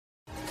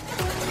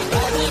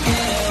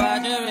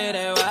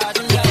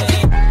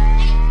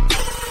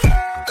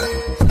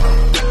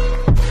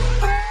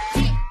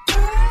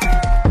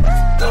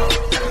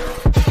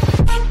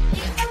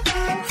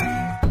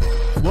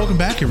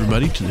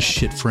everybody, to the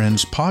Shit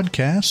Friends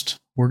podcast.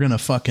 We're going to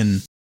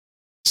fucking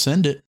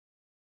send it.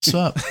 What's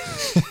up?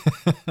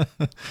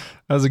 That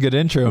was a good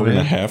intro, We're man.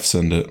 going to half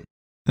send it.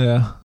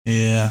 Yeah.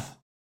 Yeah.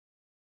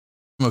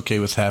 I'm okay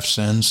with half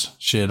sends.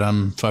 Shit,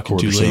 I'm fucking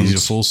Quarter too lazy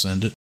sends. to full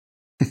send it.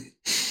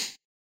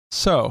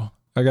 So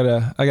I got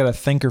a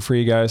thinker for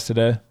you guys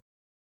today,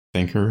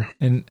 Thinker.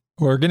 and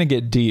we're gonna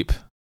get deep,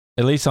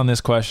 at least on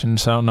this question.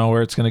 So I don't know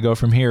where it's gonna go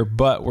from here,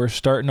 but we're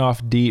starting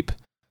off deep,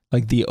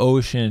 like the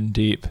ocean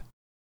deep.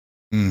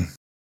 Mm.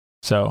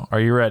 So are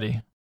you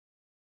ready?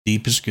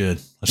 Deep is good.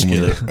 Let's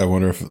get it. I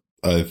wonder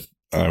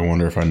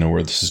if I know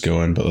where this is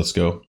going, but let's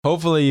go.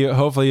 Hopefully you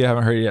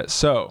haven't heard it yet.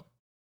 So,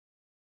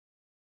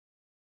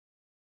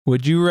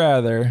 would you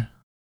rather?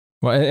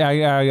 Well,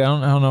 I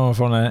don't know if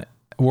I want to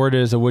word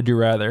it as a would you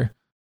rather.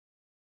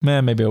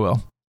 Man, maybe I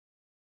will.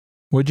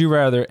 Would you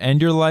rather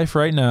end your life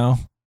right now,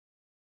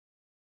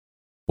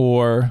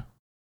 or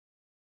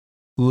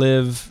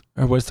live?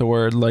 Or what's the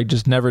word? Like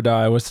just never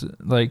die. What's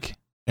like?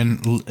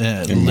 And live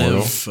be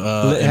immortal,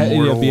 like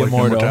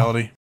immortal.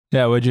 immortality.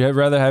 Yeah. Would you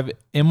rather have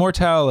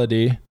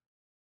immortality,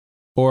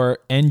 or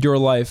end your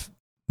life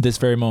this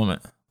very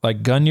moment?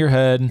 Like gun your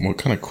head. What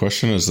kind of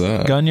question is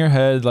that? Gun your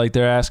head, like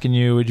they're asking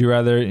you, would you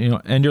rather,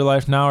 end your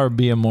life now or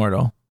be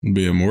immortal?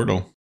 Be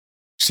immortal.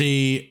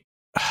 See,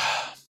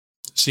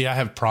 I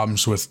have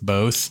problems with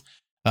both.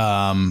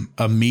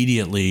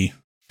 Immediately,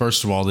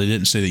 first of all, they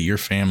didn't say that your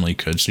family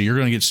could. So you're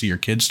going to get to see your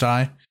kids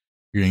die.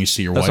 You're going to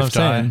see your That's wife what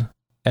I'm die. saying.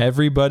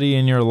 Everybody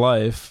in your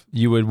life,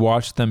 you would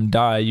watch them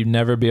die. You'd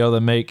never be able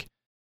to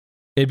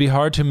it'd be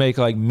hard to make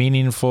like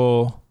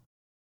meaningful,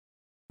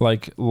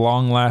 like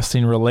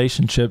long-lasting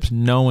relationships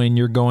knowing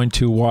you're going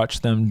to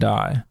watch them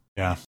die.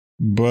 Yeah.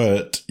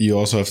 But you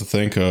also have to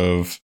think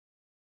of,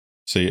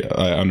 see,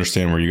 I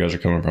understand where you guys are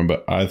coming from,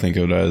 but I think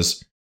of it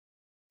as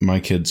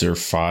my kids are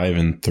 5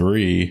 and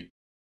 3.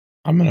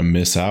 I'm going to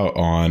miss out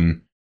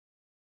on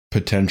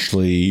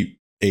potentially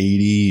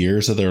 80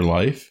 years of their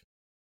life.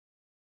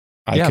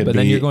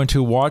 Then you're going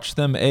to watch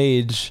them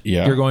age.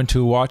 Yeah. You're going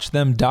to watch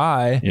them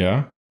die.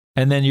 Yeah.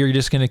 And then you're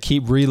just going to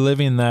keep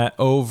reliving that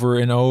over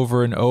and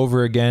over and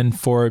over again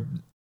for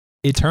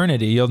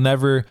eternity. You'll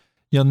never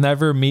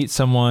meet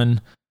someone.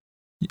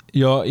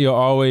 You'll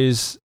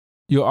always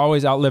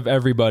outlive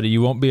everybody.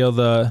 You won't be able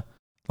to,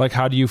 like,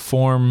 how do you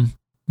form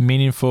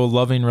meaningful,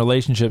 loving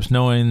relationships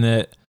knowing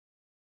that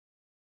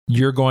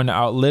you're going to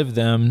outlive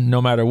them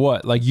no matter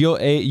what? Like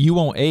you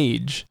won't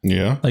age.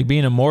 Yeah. Like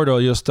being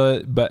immortal, you'll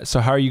still, but so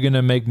how are you going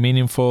to make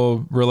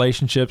meaningful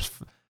relationships,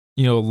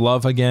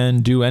 love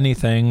again, do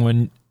anything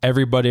when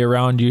everybody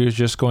around you is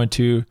just going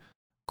to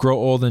grow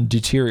old and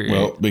deteriorate?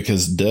 Well,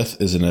 because death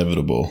is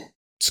inevitable.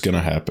 It's going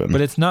to happen. But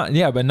it's not,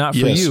 but not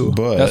for you.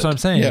 But that's what I'm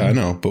saying. Yeah, I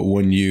know. But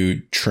when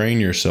you train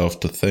yourself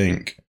to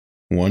think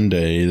one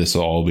day this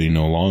will all be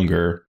no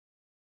longer,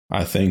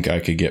 I think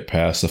I could get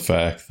past the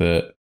fact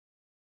that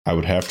I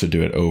would have to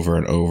do it over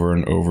and over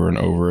and over and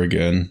over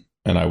again.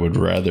 And I would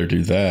rather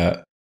do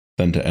that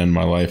than to end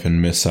my life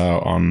and miss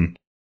out on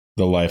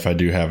the life I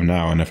do have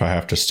now. And if I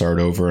have to start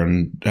over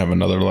and have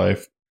another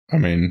life, I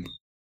mean,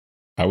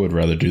 I would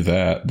rather do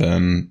that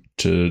than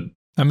to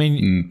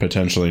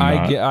potentially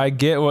not. I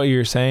get what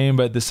you're saying,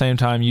 but at the same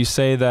time, you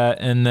say that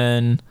and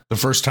then The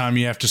first time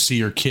you have to see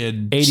your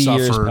kid 80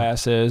 suffer. years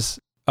passes,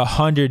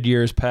 100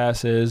 years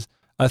passes,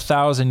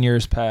 1,000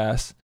 years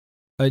pass,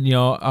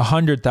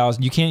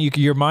 100,000.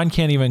 Your mind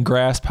can't even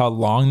grasp how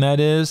long that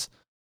is.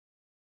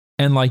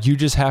 And like, you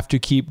just have to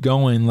keep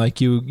going. Like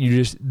you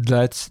just,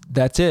 that's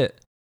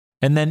it.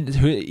 And then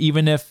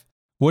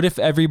what if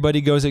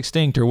everybody goes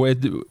extinct, or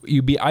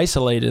you'd be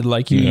isolated?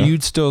 Like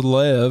you'd still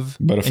live,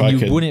 but if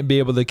and you wouldn't be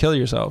able to kill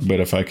yourself.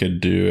 But if I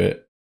could do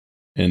it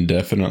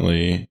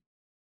indefinitely,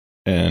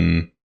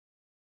 and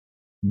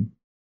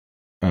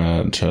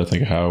I'm trying to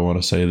think of how I want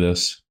to say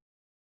this.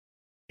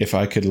 If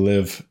I could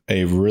live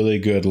a really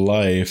good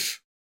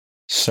life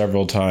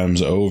several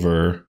times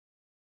over,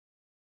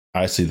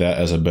 I see that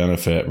as a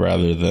benefit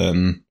rather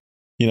than,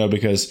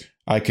 because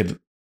I could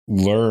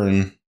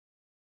learn.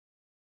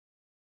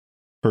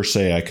 Per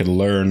se, I could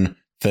learn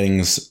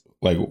things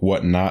like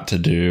what not to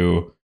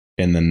do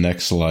in the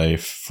next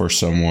life for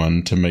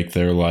someone to make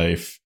their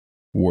life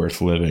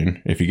worth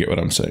living, if you get what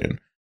I'm saying.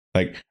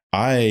 Like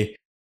I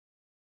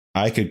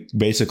could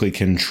basically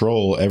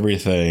control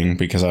everything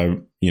because I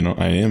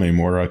am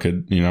immortal. I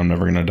could, I'm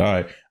never going to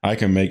die. I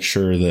can make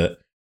sure that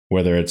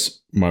whether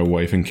it's my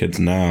wife and kids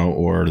now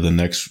or the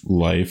next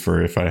life,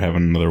 or if I have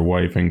another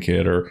wife and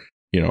kid, or,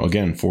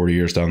 again, 40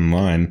 years down the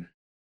line,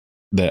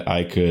 that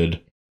I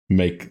could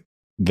make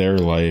their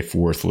life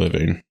worth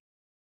living,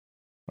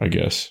 I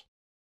guess.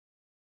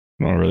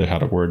 I don't know really how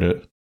to word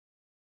it.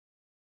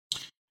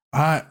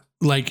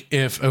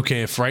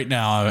 If right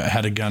now I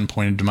had a gun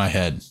pointed to my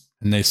head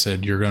and they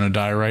said, you're going to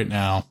die right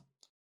now,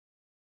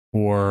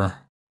 or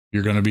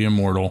you're going to be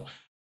immortal,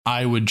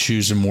 I would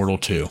choose immortal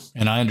too.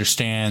 And I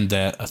understand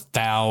that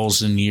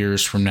 1,000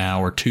 years from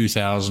now, or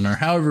 2,000, or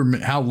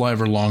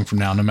however long from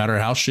now, no matter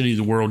how shitty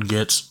the world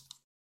gets,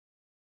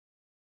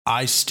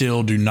 I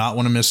still do not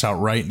want to miss out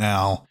right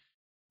now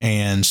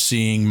and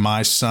seeing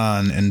my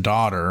son and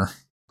daughter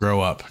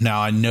grow up.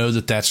 Now, I know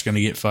that that's going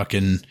to get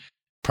fucking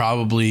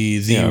probably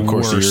the of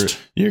course worst.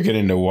 You're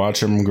getting to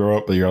watch them grow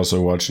up, but you're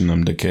also watching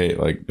them decay,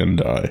 like, and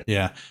die.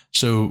 Yeah.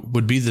 So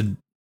would be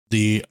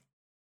the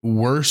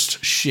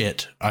worst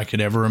shit I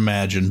could ever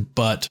imagine.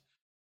 But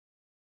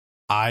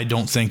I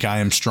don't think I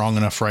am strong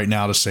enough right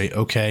now to say,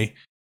 okay,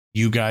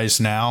 you guys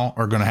now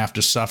are going to have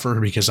to suffer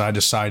because I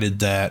decided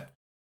that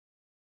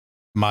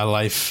my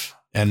life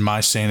and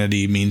my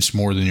sanity means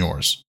more than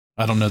yours.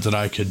 I don't know that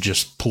I could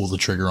just pull the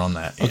trigger on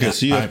that. Okay, yeah,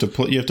 so you have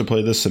to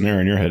play this scenario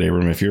in your head,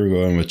 Abram. If you're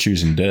going with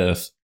choosing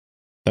death,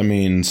 that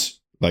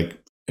means,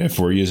 like, if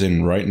we're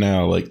using right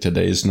now, like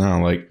today's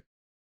now, like,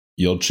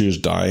 you'll choose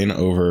dying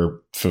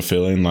over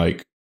fulfilling,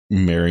 like,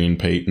 marrying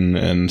Peyton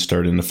and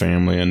starting the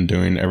family and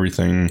doing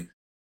everything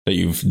that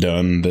you've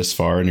done this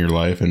far in your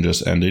life and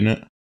just ending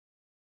it.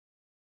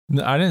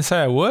 I didn't say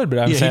I would, but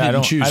I'm saying I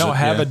don't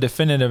have a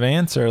definitive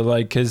answer.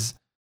 Like, because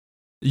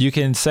you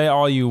can say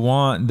all you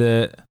want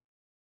that,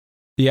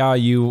 yeah,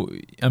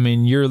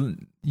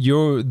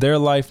 their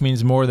life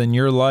means more than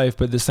your life,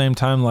 but at the same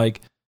time,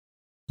 like,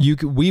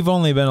 we've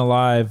only been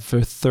alive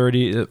for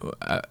 30,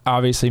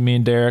 obviously me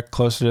and Derek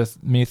closer to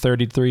me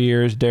 33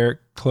 years, Derek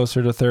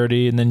closer to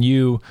 30, and then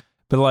you,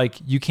 but like,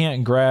 you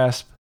can't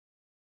grasp.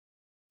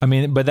 I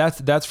mean, but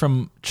that's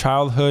from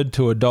childhood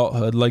to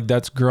adulthood, like,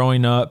 that's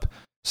growing up.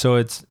 So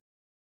it's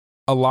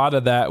a lot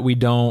of that we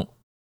don't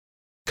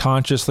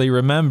consciously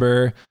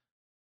remember.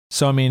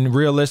 So, I mean,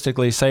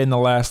 realistically, say in the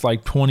last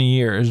like 20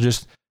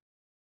 years,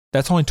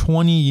 that's only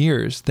 20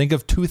 years. Think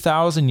of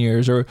 2,000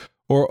 years and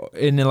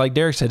then, like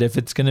Derek said, if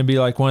it's going to be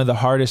like one of the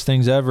hardest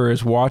things ever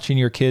is watching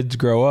your kids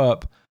grow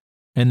up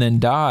and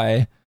then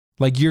die,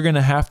 like, you're going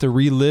to have to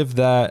relive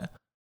that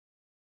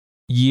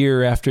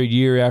year after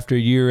year after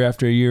year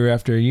after year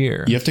after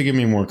year. You have to give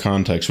me more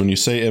context. When you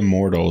say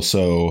immortal,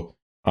 so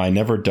I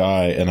never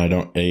die and I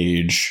don't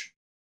age,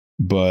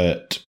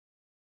 but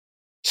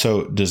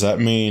so does that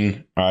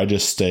mean I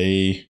just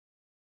stay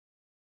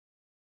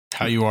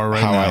how you are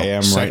right how now? I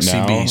am right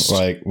now? Beast.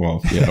 Like,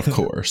 well, yeah, of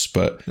course,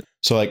 but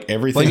so like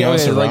everything like,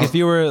 else okay, around,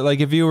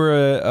 like if you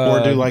were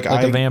or do like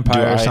a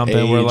vampire or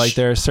something, where like age?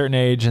 they're a certain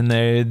age and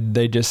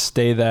they just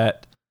stay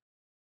that,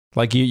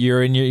 like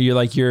you're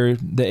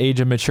the age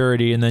of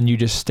maturity, and then you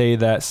just stay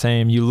that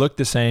same. You look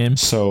the same.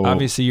 So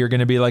obviously you're going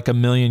to be like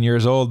 1,000,000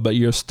 years old, but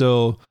you'll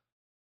still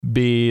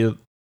be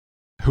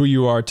who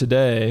you are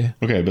today.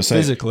 Okay, but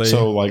physically.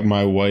 So like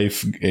my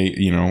wife,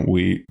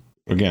 we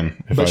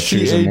again, if but I she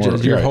choose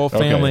ages, your right, whole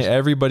family,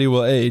 everybody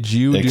will age.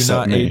 You Except do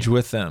not me. age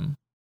with them.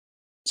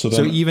 So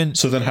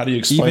then how do you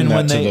explain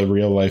that to the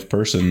real life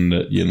person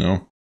that you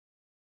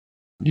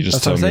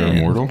just tell them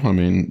you're immortal? I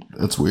mean,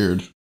 that's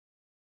weird.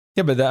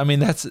 Yeah, but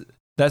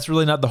that's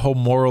really not the whole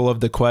moral of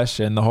the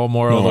question. The whole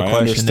moral of the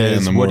question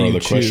is, what do you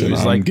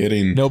choose? Like,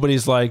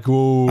 nobody's like,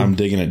 ooh. I'm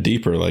digging it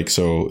deeper. Like,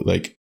 so,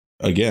 like,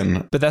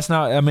 again. But that's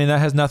not, I mean, that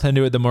has nothing to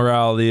do with the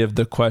morality of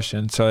the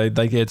question. So,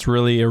 like, it's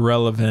really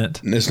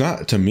irrelevant. It's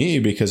not to me,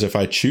 because if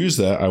I choose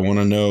that, I want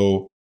to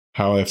know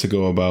how I have to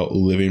go about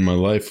living my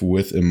life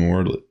with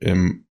immortality.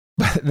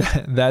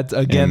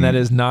 That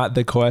is not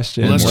the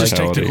question. Let's just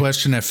take the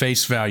question at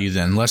face value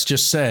then. Let's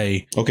just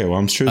say, okay, well,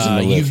 I'm choosing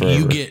to live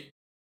forever.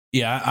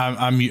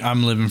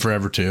 I'm living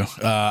forever too.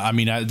 I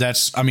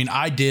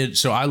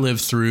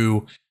lived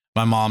through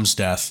my mom's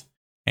death,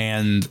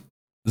 and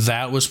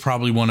that was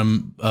probably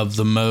one of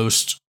the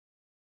most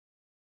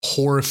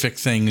horrific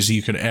things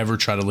you could ever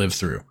try to live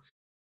through.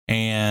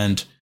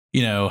 And,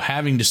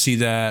 having to see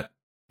that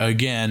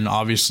again,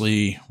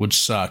 obviously would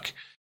suck.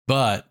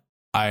 But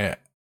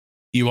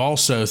you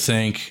also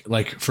think,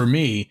 like, for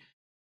me,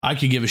 I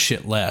could give a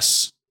shit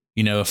less,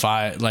 if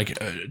I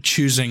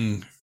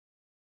choosing,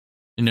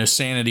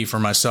 sanity for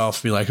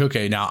myself, be like,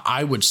 okay, now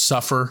I would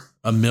suffer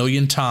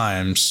 1,000,000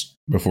 times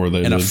before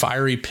they in a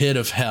fiery pit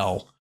of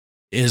hell,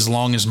 as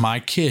long as my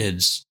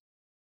kids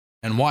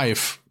and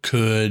wife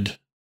could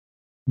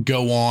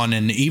go on.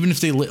 And even if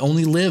they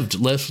only lived,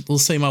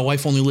 let's say my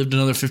wife only lived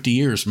another 50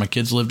 years, my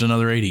kids lived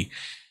another 80.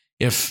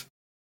 If,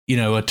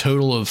 a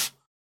total of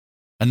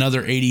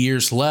another 80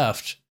 years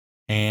left,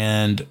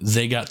 and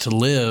they got to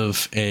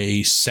live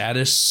a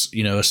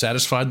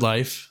satisfied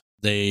life.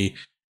 They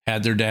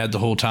had their dad the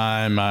whole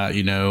time.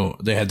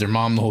 They had their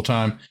mom the whole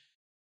time.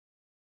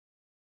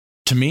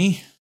 To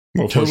me,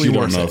 well, of totally course you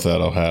don't worth know it. if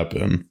that'll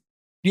happen.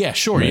 Yeah,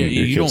 sure. I mean,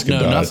 you don't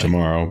know nothing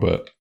tomorrow,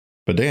 but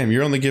damn,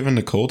 you're only giving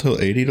Nicole till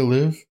 80 to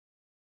live.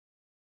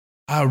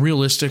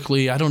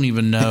 Realistically, I don't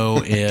even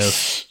know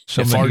if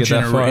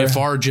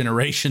our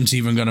generation's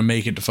even going to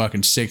make it to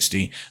fucking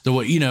 60. The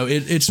way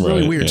it's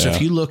really weird. Yeah. So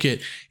if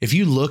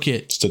you look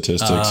at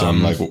statistics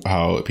on like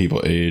how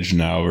people age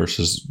now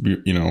versus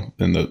in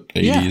the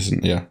 80s,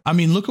 and I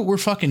mean, look what we're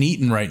fucking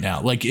eating right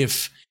now. Like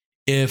if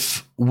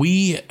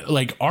we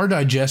like our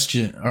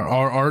digestion,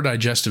 our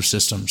digestive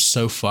system's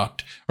so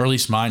fucked, or at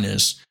least mine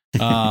is.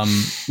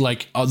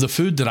 Like the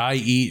food that I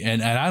eat,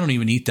 and I don't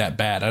even eat that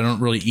bad. I don't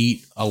really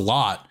eat a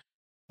lot.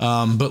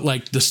 But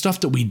like the stuff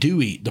that we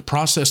do eat, the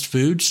processed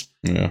foods,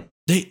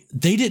 they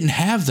didn't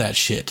have that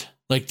shit.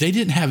 Like they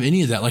didn't have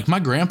any of that. Like my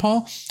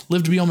grandpa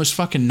lived to be almost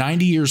fucking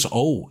 90 years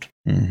old.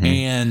 Mm-hmm.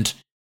 And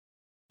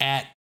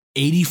at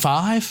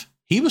 85,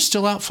 he was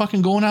still out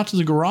fucking going out to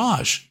the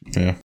garage.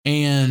 Yeah.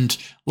 And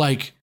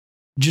like,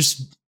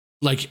 just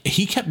like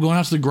he kept going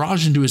out to the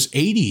garage into his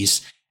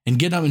 80s and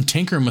getting up and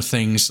tinkering with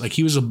things. Like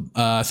he was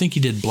I think he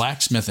did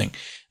blacksmithing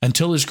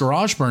until his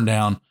garage burned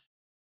down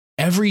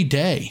every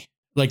day.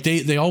 Like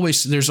they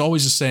always, there's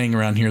always a saying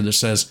around here that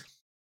says,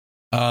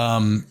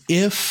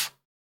 if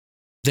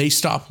they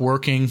stop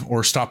working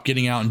or stop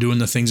getting out and doing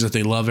the things that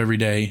they love every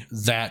day,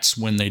 that's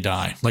when they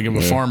die. Like if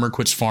a farmer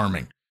quits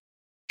farming,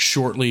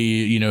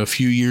 shortly, a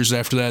few years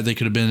after that, they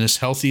could have been as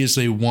healthy as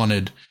they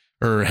wanted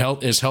or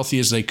as healthy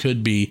as they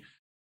could be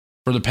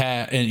for the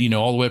past, and,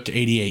 all the way up to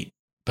 88.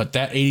 But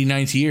that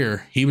 89th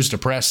year, he was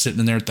depressed, sitting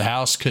in there at the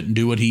house, couldn't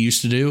do what he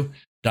used to do,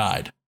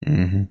 died.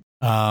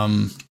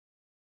 Mm-hmm.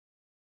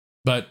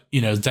 But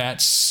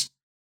that's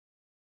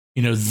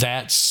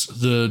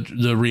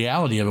the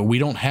reality of it. We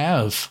don't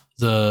have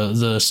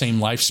the same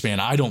lifespan.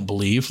 I don't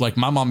believe. Like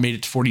my mom made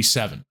it to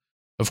 47.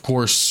 Of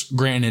course,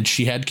 granted,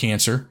 she had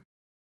cancer,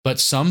 but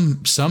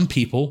some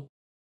people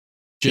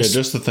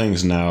just the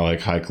things now like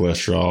high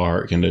cholesterol,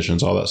 heart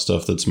conditions, all that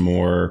stuff that's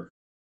more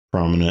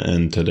prominent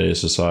in today's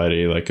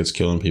society. Like it's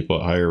killing people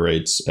at higher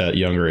rates at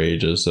younger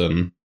ages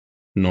than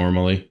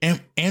normally.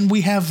 And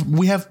we have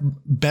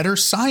better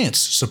science,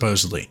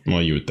 supposedly.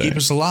 Well, you would think. Keep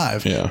us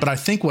alive. Yeah. But I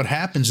think what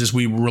happens is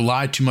we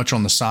rely too much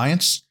on the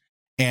science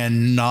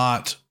and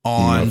not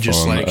on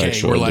just like, hey,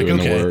 we're like,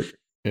 okay.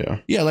 Yeah.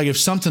 Yeah. Like if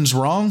something's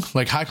wrong,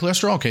 like high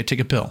cholesterol, okay, take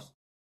a pill.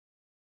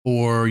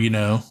 Or,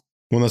 Well,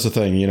 that's the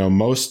thing,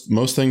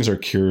 most things are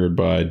cured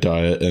by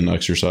diet and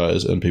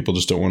exercise, and people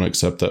just don't want to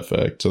accept that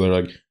fact. So they're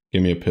like,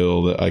 give me a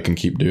pill that I can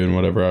keep doing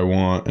whatever I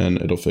want and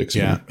it'll fix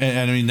me. Yeah.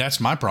 And I mean, that's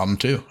my problem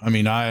too. I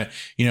mean, I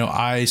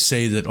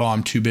say that, oh,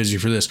 I'm too busy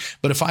for this.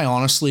 But if I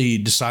honestly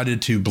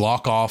decided to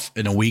block off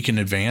in a week in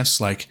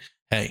advance, like,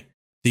 hey,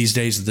 these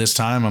days at this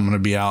time, I'm going to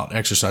be out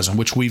exercising,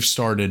 which we've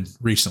started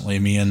recently,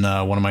 me and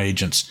one of my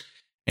agents.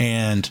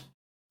 And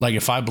like,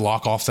 if I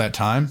block off that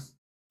time,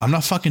 I'm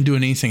not fucking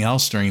doing anything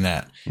else during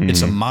that. Mm-hmm.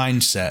 It's a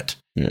mindset.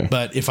 Yeah.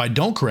 But if I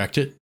don't correct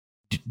it,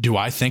 do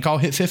I think I'll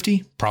hit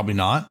 50? Probably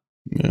not.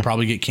 Yeah.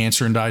 Probably get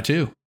cancer and die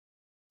too.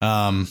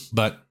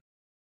 But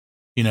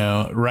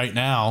right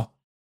now,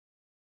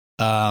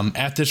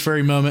 at this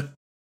very moment,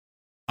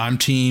 I'm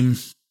team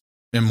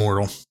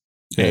Immortal.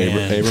 Yeah,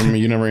 Abram,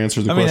 you never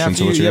answered the question.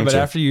 So what's your answer?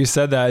 But after you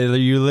said that,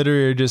 you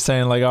literally are just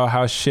saying like, oh,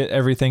 how shit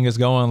everything is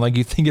going. Like,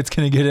 you think it's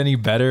going to get any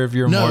better if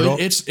you're immortal? No,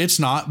 it's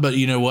not. But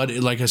you know what?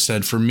 Like I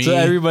said, for me, so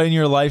everybody in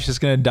your life's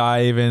just going to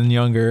die even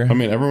younger. I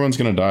mean, everyone's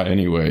going to die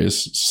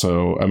anyways.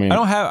 So I mean, I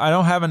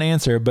don't have an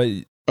answer, but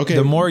okay.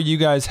 The more you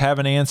guys have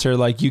an answer,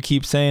 like you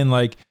keep saying,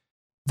 like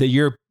that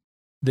your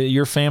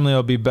family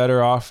will be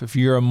better off if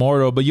you're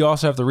immortal. But you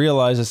also have to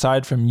realize,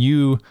 aside from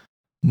you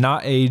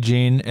not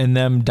aging and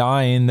them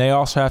dying, they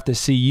also have to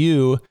see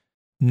you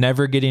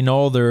never getting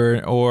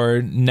older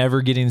or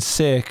never getting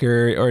sick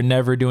or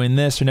never doing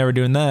this or never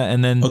doing that.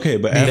 And then okay,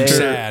 but after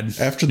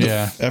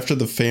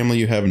the family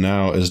you have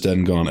now is dead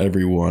and gone,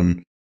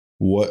 everyone,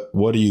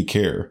 what do you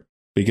care?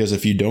 Because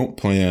if you don't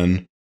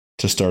plan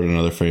to start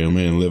another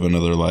family and live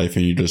another life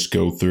and you just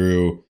go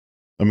through,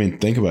 I mean,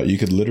 think about it. You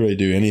could literally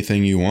do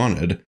anything you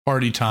wanted.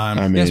 Party time.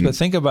 I mean, yes, but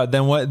think about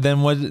it.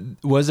 Then what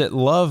was it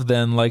love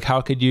then? Like,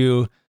 how could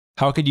you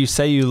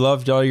say you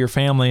loved all your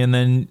family and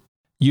then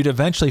you'd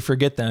eventually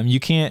forget them?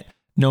 You can't,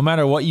 no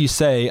matter what you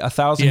say,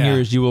 1,000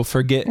 years, you will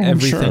forget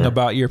everything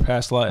about your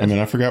past life. I mean,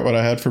 I forgot what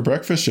I had for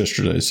breakfast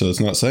yesterday, so it's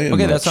not saying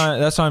okay, much.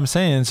 That's what I'm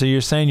saying. So you're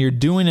saying you're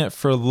doing it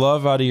for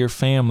love out of your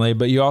family,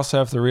 but you also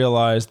have to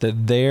realize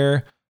that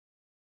they're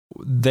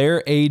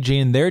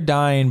aging, they're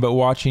dying, but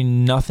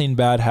watching nothing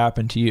bad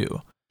happen to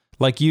you.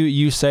 Like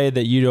you say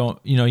that you don't,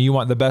 you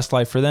want the best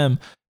life for them,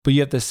 but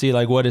you have to see,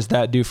 like, what does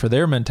that do for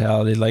their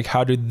mentality? Like,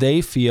 how do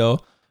they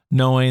feel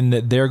knowing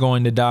that they're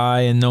going to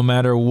die and no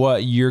matter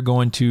what, you're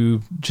going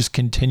to just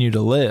continue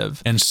to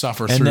live and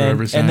suffer through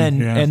everything.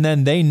 And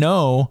then they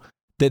know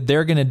that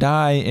they're going to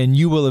die and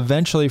you will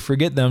eventually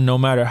forget them no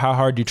matter how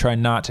hard you try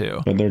not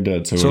to. But they're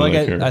dead. So like,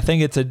 I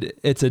think it's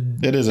a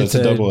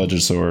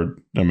double-edged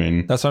sword. I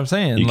mean, that's what I'm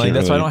saying. Like,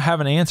 that's why I don't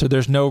have an answer.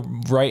 There's no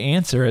right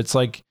answer. It's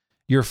like,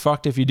 you're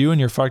fucked if you do and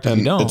you're fucked if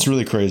you don't. It's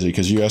really crazy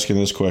because you asking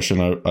this question,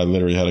 I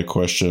literally had a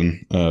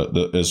question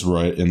that is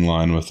right in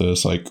line with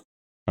this. Like,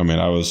 I mean,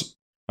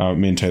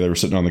 me and Taylor were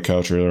sitting on the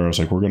couch earlier. I was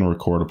like, we're going to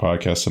record a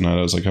podcast tonight.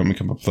 I was like, help me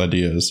come up with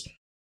ideas.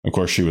 Of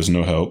course, she was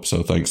no help.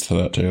 So thanks to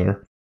that,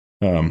 Taylor.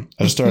 I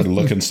just started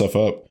looking stuff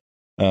up.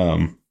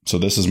 So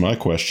this is my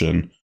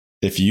question.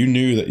 If you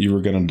knew that you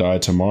were going to die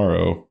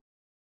tomorrow,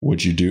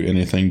 would you do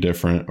anything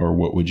different or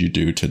what would you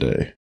do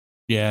today?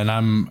 Yeah,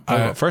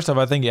 and first off,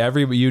 I think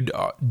you'd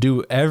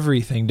do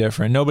everything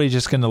different. Nobody's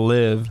just going to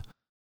live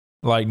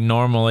like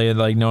normally,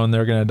 like knowing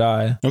they're going to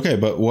die. Okay,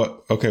 but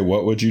what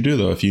would you do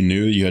though? If you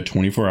knew you had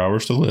 24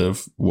 hours to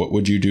live, what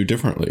would you do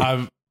differently?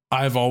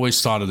 I've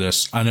always thought of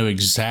this. I know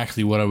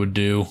exactly what I would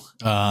do.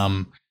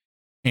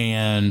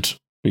 And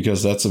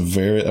because that's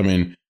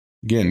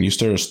again, you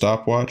start a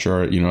stopwatch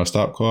or, a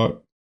stop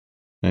clock,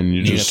 and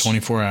you got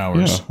 24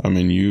 hours.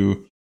 Yeah.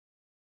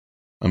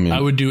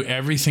 I would do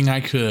everything I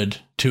could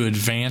to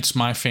advance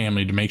my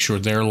family to make sure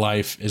their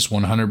life is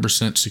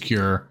 100%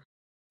 secure,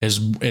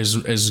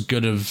 as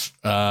good of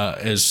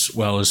as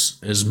well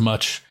as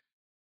much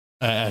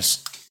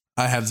as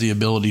I have the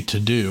ability to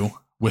do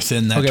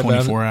within that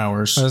 24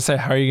 hours. I was gonna say,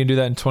 how are you gonna do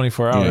that in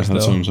 24 hours? Yeah,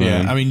 that's what I'm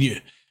saying. Yeah, I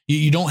mean,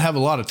 you don't have a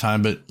lot of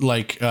time, but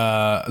like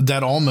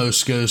that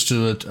almost goes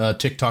to a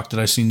TikTok that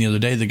I seen the other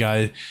day. The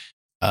guy,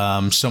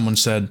 someone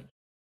said,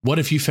 "What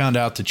if you found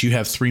out that you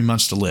have 3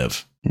 months to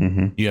live?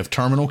 Mm-hmm. You have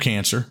terminal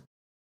cancer,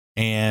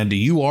 and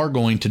you are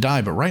going to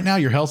die, but right now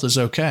your health is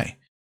okay."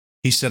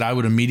 He said, "I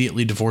would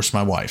immediately divorce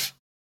my wife."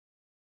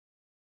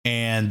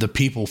 And the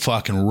people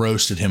fucking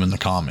roasted him in the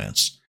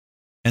comments.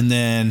 And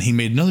then he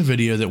made another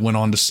video that went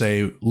on to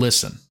say,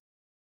 "Listen,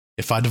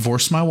 if I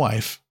divorce my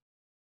wife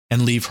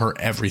and leave her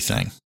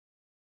everything,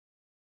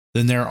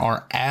 then there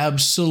are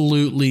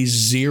absolutely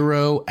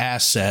zero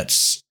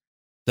assets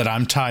that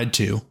I'm tied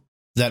to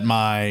that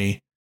my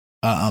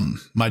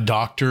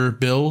doctor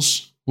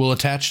bills will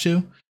attach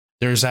to.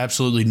 There's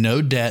absolutely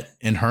no debt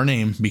in her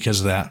name because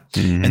of that.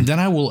 Mm-hmm. And then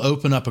I will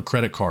open up a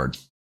credit card.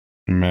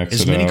 Max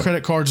as many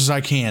credit cards as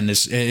I can,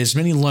 as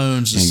many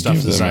loans and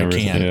stuff as I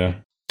can." Yeah.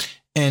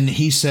 And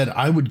he said,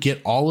 "I would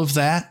get all of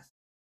that."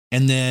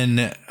 And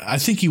then I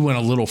think he went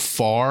a little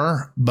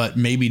far, but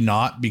maybe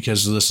not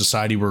because of the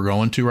society we're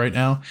going to right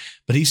now.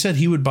 But he said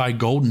he would buy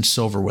gold and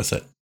silver with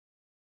it.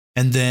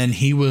 And then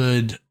he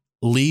would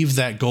leave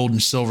that gold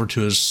and silver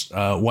to his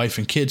wife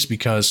and kids,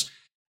 because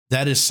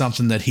that is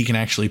something that he can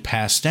actually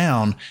pass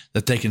down,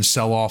 that they can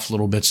sell off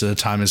little bits at a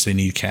time as they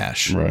need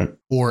cash. Right.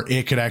 Or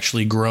it could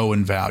actually grow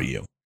in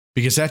value,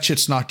 because that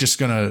shit's not just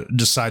going to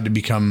decide to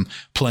become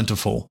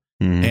plentiful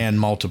and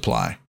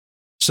multiply.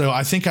 So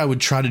I think I would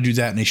try to do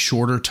that in a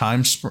shorter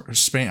time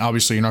span.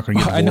 Obviously, you're not going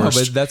to get divorced.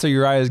 I know, but that's what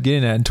Uriah is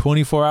getting at. In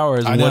 24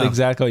 hours, what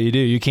exactly you do?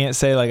 You can't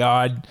say like,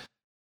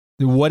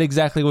 what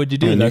exactly would you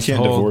do? That's you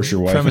can't divorce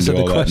your wife and do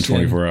all that in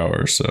 24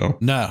 hours. So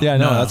no,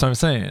 that's what I'm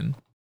saying.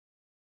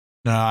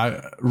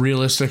 No,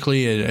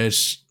 realistically,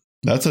 it's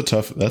that's a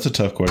tough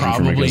question.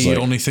 Probably for me,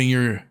 the only thing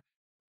you're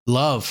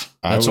love.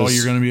 That's all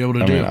you're going to be able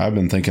to do. I mean, I've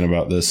been thinking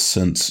about this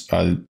since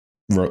I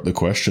wrote the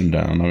question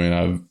down. I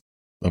mean,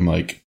 I'm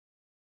like,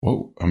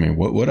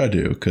 what would I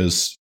do?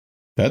 Because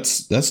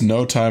that's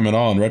no time at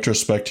all in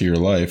retrospect to your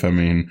life. I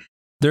mean,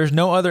 there's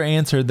no other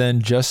answer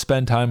than just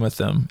spend time with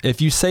them.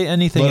 If you say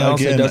anything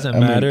else, it doesn't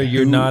matter.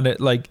 You're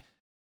not like,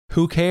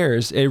 who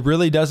cares? It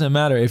really doesn't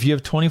matter. If you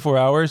have 24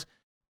 hours,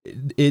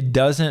 it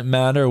doesn't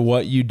matter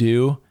what you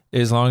do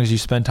as long as you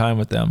spend time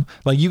with them.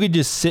 Like, you could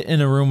just sit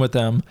in a room with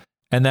them,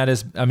 and that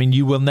is, I mean,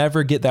 you will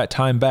never get that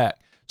time back.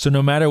 So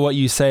no matter what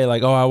you say,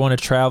 like, oh, I want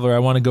to travel, or I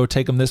want to go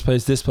take them this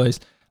place,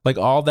 like,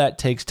 all that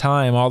takes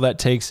time. All that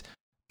takes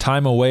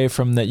time away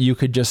from that you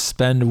could just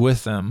spend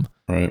with them.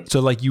 Right. So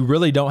like, you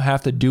really don't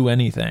have to do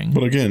anything.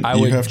 But again,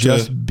 You have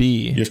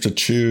to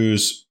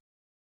choose,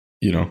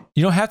 You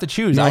don't have to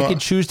choose. I could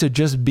choose to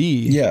just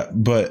be. Yeah,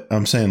 but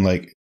I'm saying,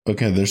 like,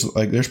 okay, there's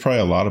probably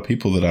a lot of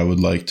people that I would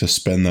like to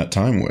spend that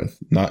time with,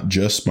 not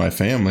just my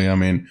family. I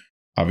mean,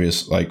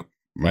 obviously, like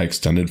my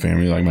extended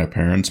family, like my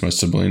parents, my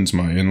siblings,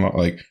 my in-law,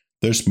 like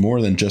there's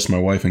more than just my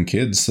wife and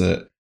kids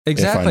that.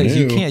 Exactly.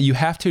 You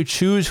have to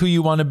choose who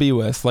you want to be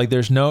with. Like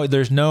there's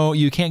no,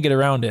 you can't get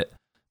around it.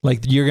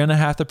 Like, you're going to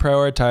have to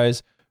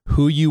prioritize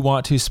who you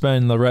want to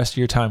spend the rest of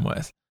your time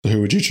with.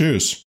 Who would you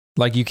choose?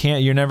 Like,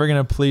 you're never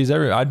going to please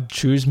everyone. I'd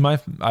choose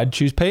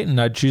Peyton.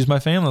 I'd choose my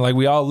family. Like,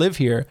 we all live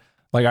here.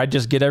 Like, I'd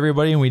just get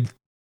everybody and we'd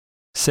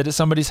sit at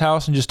somebody's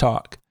house and just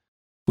talk.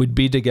 We'd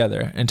be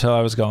together until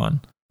I was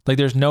gone. Like,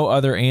 there's no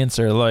other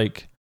answer.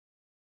 Like,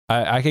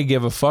 I could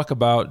give a fuck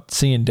about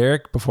seeing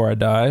Derek before I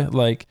die.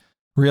 Like,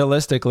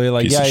 realistically,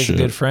 like, Piece yeah, of he's shit. a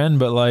good friend,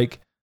 but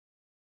like,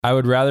 I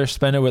would rather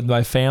spend it with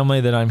my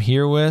family that I'm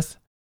here with.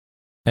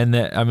 And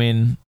that, I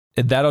mean,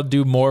 that'll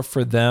do more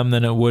for them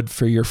than it would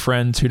for your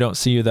friends who don't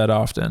see you that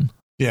often.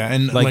 Yeah.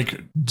 And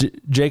like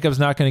Jacob's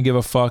not going to give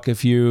a fuck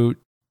if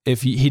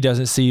he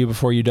doesn't see you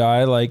before you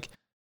die. Like,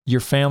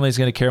 your family's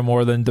going to care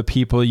more than the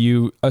people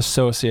you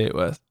associate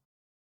with.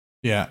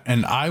 Yeah.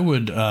 And I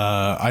would,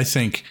 I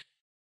think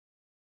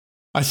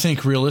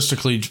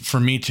realistically for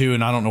me too,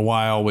 and I don't know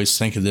why I always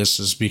think of this,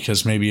 is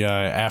because maybe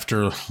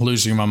after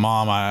losing my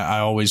mom, I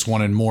always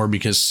wanted more,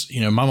 because,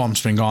 my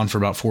mom's been gone for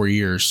about 4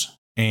 years,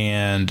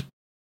 and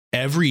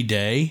every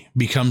day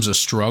becomes a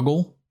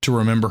struggle to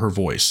remember her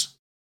voice.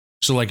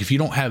 So like, if you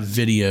don't have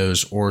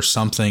videos or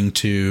something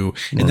to,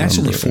 and that's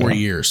only 4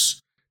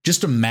 years,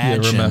 just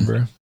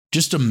imagine,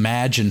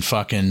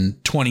 fucking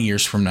 20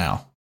 years from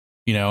now,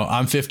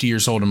 I'm 50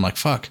 years old. I'm like,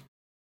 fuck,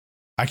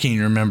 I can't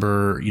even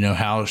remember,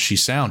 how she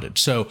sounded.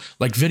 So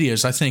like,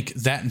 videos, I think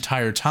that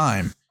entire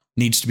time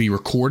needs to be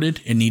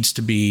recorded. It needs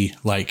to be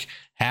like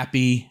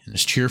happy and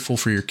as cheerful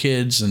for your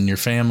kids and your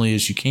family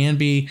as you can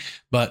be,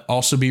 but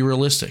also be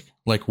realistic.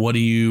 Like, what do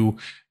you,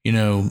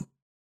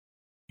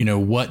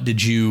 what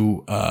did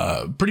you,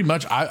 pretty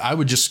much, I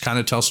would just kind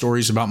of tell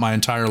stories about my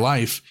entire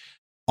life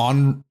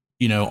on,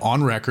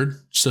 on record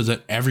so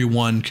that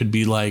everyone could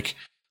be like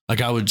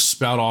I would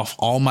spout off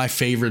all my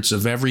favorites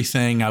of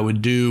everything. I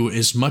would do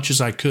as much as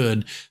I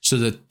could so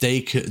that they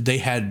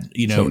had,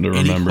 something to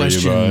remember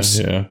you by.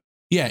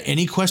 Yeah.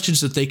 Any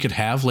questions that they could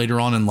have later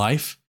on in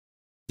life,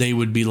 they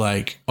would be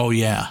like, oh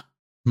yeah,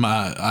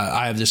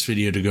 I have this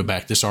video to go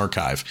back, this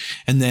archive.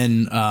 And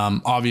then,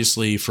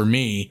 obviously for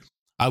me,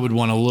 I would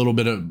want a little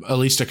bit of at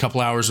least a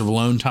couple hours of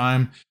alone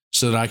time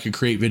so that I could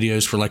create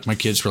videos for like my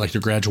kids for like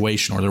their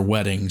graduation or their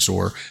weddings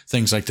or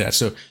things like that.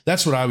 So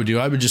that's what I would do.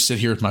 I would just sit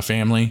here with my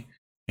family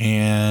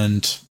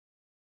and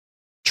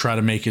try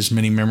to make as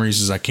many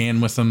memories as I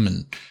can with them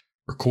and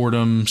record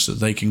them so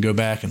they can go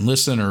back and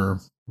listen or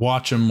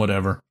watch them,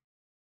 whatever.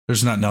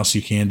 There's nothing else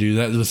you can do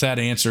that with that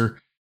answer,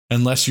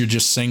 unless you're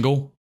just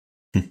single.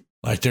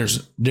 Like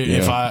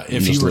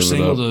if you were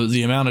single,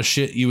 the amount of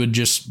shit you would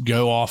just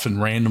go off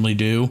and randomly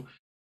do,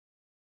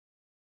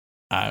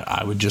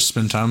 I would just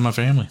spend time with my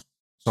family.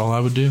 That's all I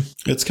would do.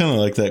 It's kind of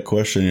like that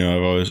question,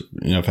 I've always,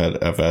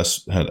 I've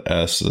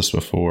asked this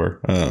before.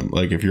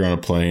 Like if you're on a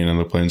plane and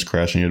the plane's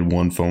crashing, you had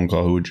one phone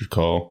call, who would you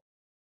call?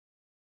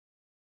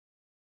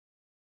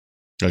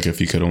 Like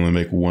if you could only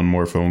make one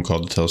more phone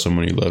call to tell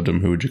someone you loved them,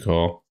 who would you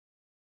call?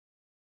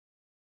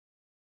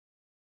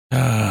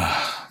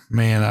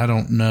 Man, I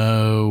don't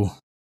know.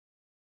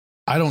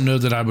 I don't know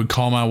that I would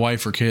call my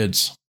wife or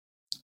kids.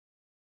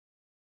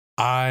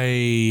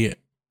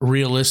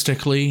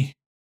 Realistically,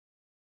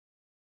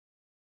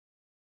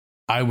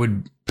 I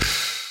would.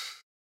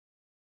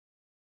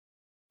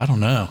 I don't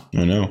know.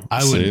 I know.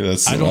 I would.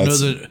 I don't know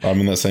that I'm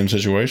in that same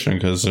situation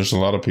because there's a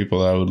lot of people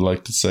that I would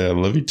like to say I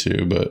love you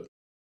to, but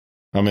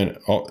I mean,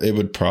 it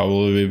would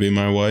probably be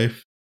my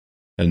wife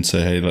and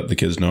say, "Hey, let the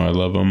kids know I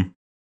love them."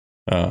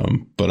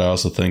 But I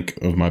also think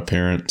of my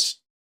parents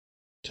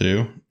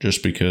too,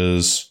 just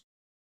because.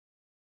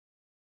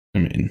 I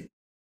mean,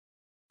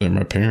 they're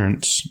my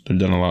parents. They've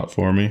done a lot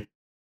for me.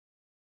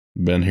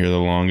 Been here the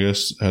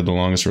longest. Had the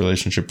longest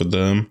relationship with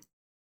them.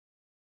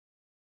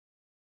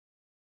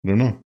 I don't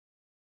know.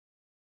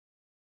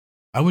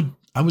 I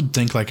would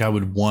think like I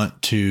would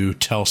want to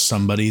tell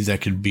somebody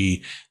that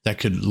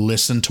could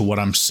listen to what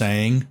I'm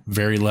saying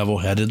very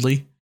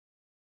level-headedly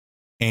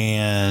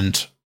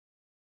and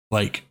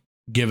like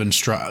give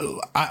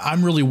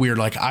I'm really weird.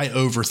 Like I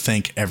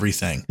overthink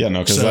everything. Yeah,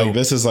 no, because like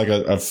this is like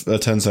a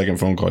 10-second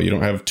phone call. You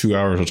don't have 2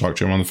 hours to talk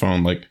to him on the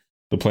phone. Like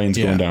the plane's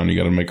going down. You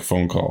got to make a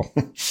phone call.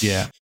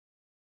 Yeah.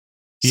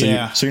 So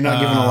you're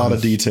not giving a lot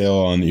of detail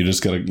on. You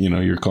just got to,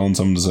 you're calling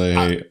someone to say,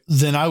 hey,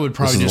 then I would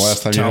probably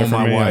just tell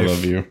my wife, I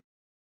love you.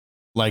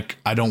 Like,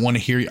 I don't want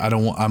to hear you.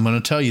 I'm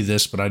going to tell you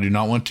this, but I do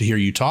not want to hear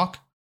you talk.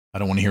 I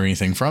don't want to hear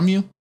anything from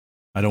you.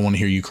 I don't want to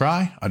hear you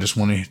cry. I just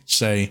want to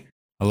say,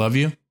 I love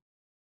you.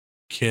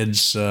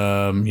 Kids,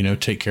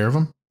 take care of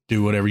them.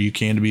 Do whatever you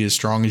can to be as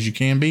strong as you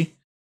can be.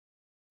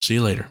 See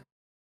you later.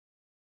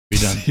 Be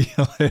done. See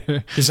you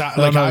later.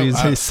 You'd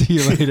say see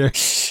you later.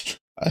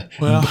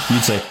 Well,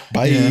 you'd say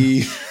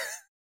bye.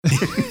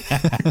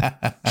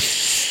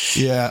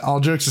 Yeah. All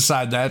jokes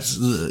aside, that's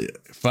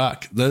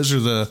fuck. That's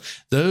really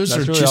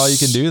just all you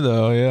can do,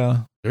 though.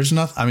 Yeah. There's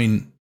nothing. I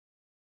mean,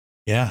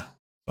 yeah.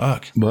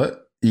 Fuck.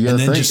 But and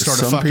then just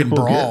start a fucking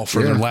brawl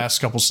for the last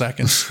couple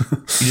seconds.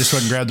 You just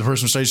fucking grab the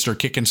person beside you, start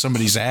kicking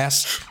somebody's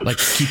ass. Like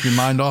keep your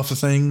mind off of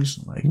things.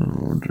 Like,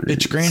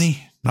 bitch,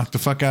 granny, knock the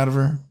fuck out of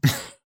her.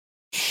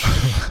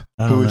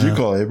 Who would you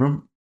call,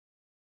 Abram?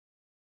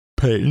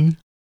 Peyton.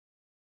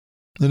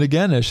 And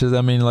again, it's just,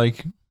 I mean,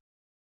 like,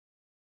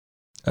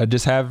 I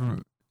just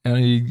have,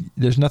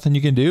 there's nothing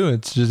you can do.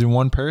 It's just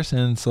one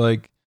person. It's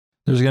like,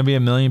 there's going to be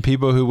a million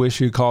people who wish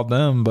you called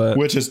them, but.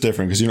 Which is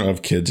different because you don't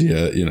have kids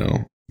yet,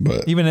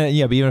 but. Even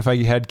if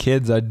I had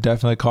kids, I'd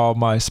definitely call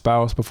my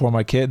spouse before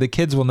my kid. The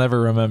kids will never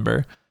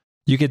remember.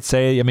 You could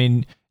say,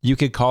 you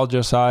could call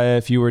Josiah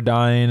if you were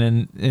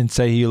dying and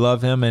say you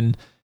love him, and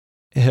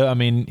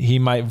he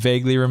might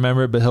vaguely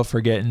remember it, but he'll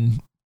forget in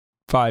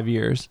 5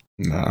 years.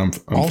 Nah, I'm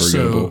also,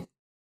 forgettable.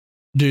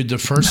 Dude, the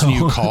person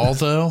you call,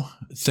 though,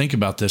 think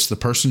about this. The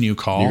person you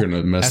call You're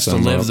gonna mess has to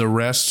them live up. the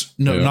rest.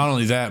 No, not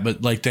only that,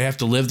 but like they have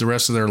to live the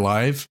rest of their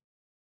life.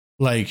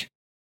 Like,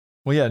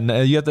 well,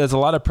 yeah, there's a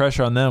lot of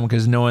pressure on them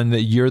because knowing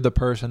that you're the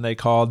person they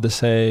called to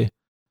say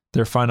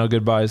their final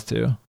goodbyes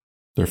to.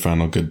 Their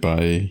final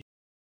goodbye.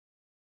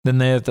 Then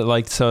they have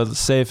to so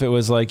say if it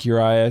was like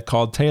Uriah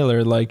called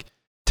Taylor, like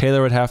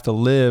Taylor would have to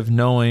live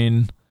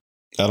knowing.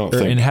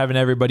 And having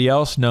everybody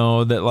else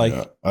know that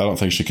I don't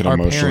think she could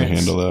emotionally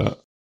handle that.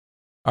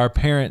 Our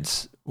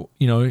parents,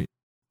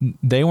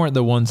 they weren't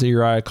the ones that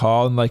Uriah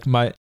called,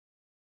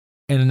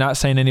 and not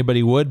saying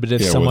anybody would, but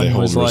if someone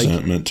was like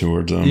resentment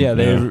towards them,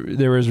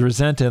 there was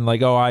resentment,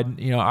 like, oh,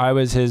 I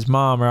was his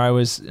mom, or I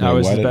was his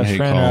best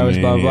friend, or I was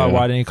blah blah.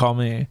 Why didn't he call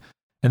me?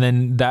 And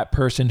then that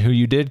person who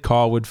you did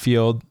call would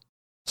feel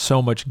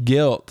so much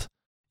guilt,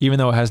 even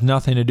though it has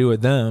nothing to do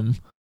with them,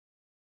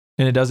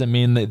 and it doesn't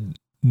mean that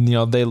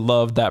they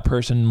loved that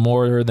person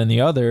more than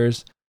the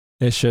others.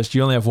 It's just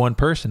you only have one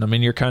person.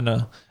 You're kind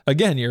of,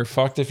 again, you're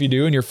fucked if you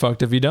do and you're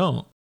fucked if you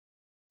don't.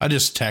 I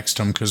just text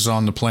them because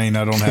on the plane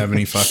I don't have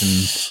any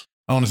fucking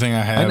Only thing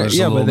I have is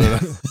yeah, a but little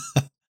bit of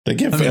They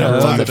give, I mean,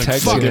 everyone, the they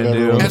text give you can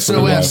everyone do. the free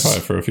SOS. Wi-Fi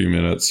for a few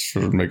minutes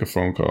to make a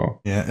phone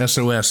call. yeah,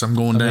 SOS. I'm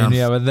going I down. mean,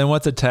 yeah, but then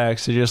what's a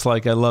text? You're just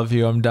like, I love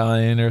you, I'm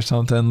dying, or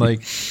something.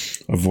 Like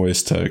A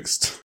voice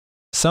text.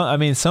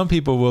 some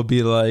people will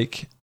be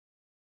like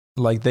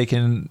they'll take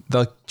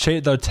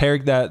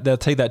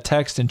that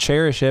text and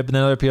cherish it, but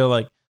then other people are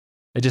like,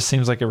 it just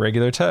seems like a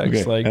regular text.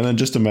 Okay. Like, And then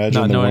just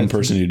imagine not the knowing one it's-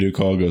 person you do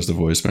call goes to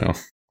voicemail.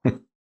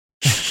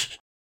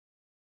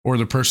 Or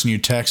the person you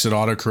text, it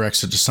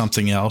autocorrects it to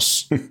something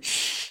else.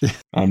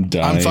 I'm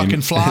dying. I'm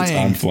fucking flying.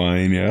 I'm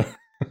flying, yeah.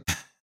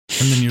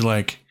 And then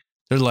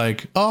they're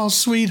like, oh,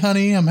 sweet,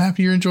 honey. I'm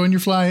happy you're enjoying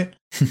your flight.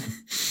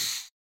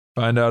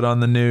 find out on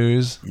the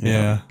news.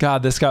 Yeah.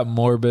 God, this got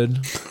morbid.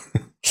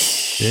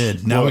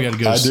 Did. Now we got to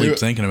go to sleep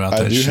thinking about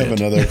that shit. I do have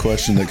another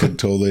question that could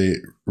totally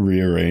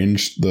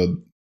rearrange the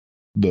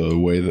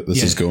way that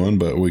this is going,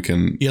 but we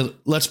can... Yeah,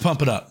 let's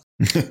pump it up.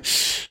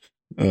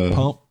 Pump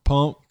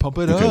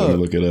it okay, up. let me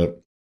look it up.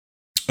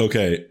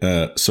 Okay,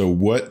 so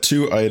what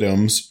 2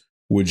 items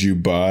would you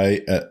buy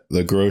at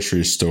the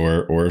grocery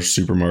store or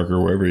supermarket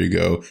or wherever you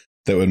go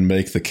that would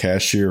make the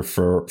cashier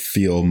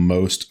feel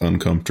most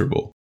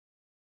uncomfortable?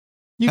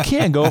 You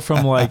can't go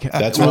from like,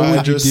 That's what what I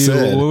would you just do?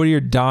 said. What were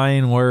your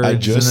dying words? I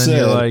just and then said,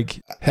 you're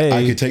like, hey,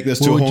 I could take this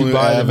what to a would whole you new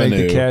buy avenue.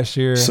 to make the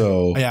cashier?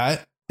 So, Yeah,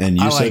 and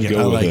you I said like it. go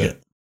I with like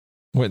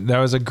it. That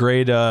was a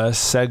great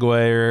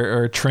segue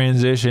or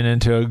transition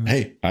into a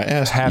Hey, I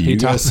asked happy you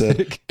guys topic.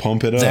 said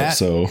pump it up. That-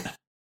 So,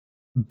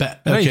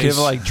 No, you could have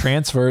like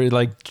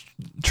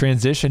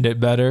transitioned it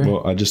better.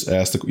 well, I just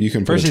asked. You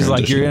can put First, a he's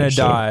like, transition "You're gonna there,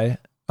 so- die."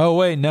 Oh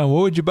wait, no.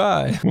 What would you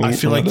buy? Well, I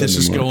feel we're like not this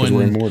is anymore 'cause going.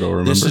 We're immortal,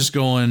 remember? This is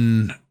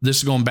going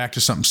back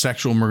to something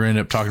sexual, and we're going to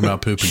end up talking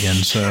about poop again.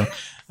 So,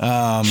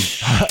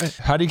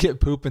 How do you get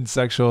poop and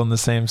sexual in the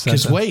same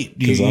sentence? because wait,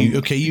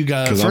 you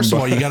got 'cause first I'm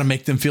of all, you got to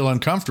make them feel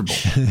uncomfortable.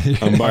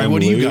 I'm buying right,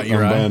 what do lube. you got,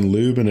 Uriah? I'm buying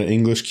lube and an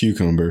English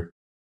cucumber.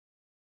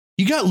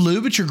 You got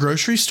lube at your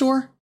grocery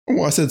store?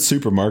 Well, I said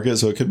supermarket,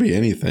 so it could be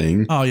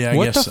anything. Oh yeah, I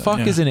what guess the so, fuck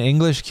yeah. is an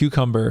English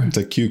cucumber? It's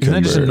a cucumber. Isn't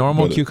that just a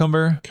normal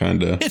cucumber?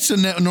 Kinda. It's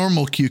a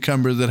normal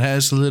cucumber that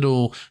has a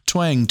little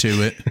twang to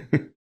it.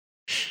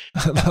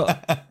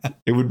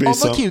 It would be Oh,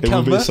 some. look, It would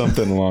cucumber. be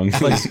something along. No.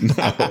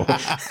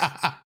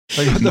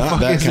 Like, what the Not fuck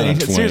that is kind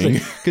of English? twang. Seriously,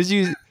 because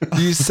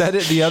you said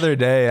it the other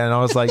day, and I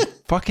was like,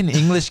 "Fucking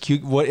English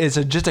what is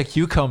it? Just a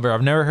cucumber?"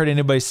 I've never heard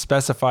anybody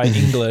specify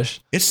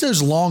English. It's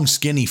those long,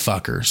 skinny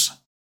fuckers.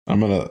 I'm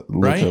gonna look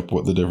Right? up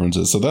what the difference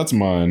is. So that's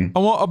mine. I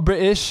want a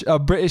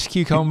British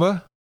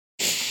cucumber,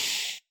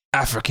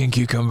 African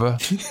cucumber.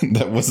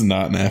 That was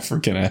not an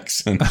African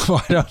accent.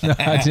 I don't know.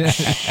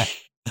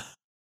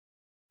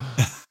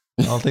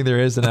 I don't think there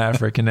is an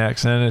African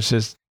accent. It's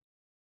just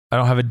I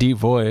don't have a deep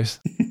voice.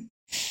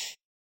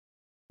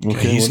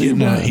 Okay, he's what do you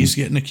mind? he's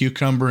getting a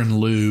cucumber and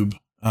lube.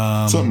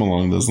 Something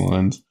along those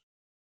lines.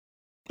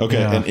 Okay,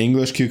 Yeah. an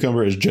English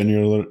cucumber is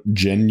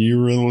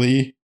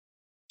generally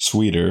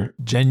sweeter.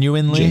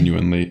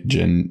 Genuinely?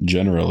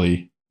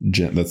 Generally.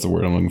 That's the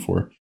word I'm looking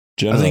for. I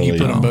Generally, think you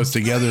put them both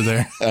together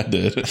there. I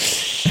did.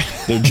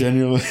 They're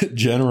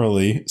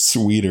generally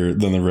sweeter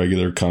than the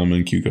regular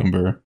common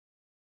cucumber.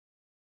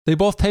 They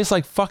both taste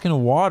like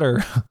fucking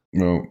water.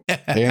 Well,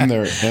 and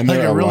they're like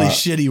a really lot,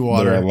 shitty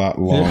water. They're a lot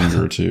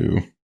longer too.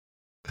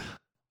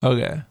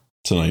 Okay.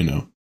 So now you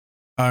know.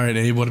 All right,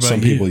 Abe. What about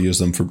Some you? people use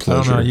them for I don't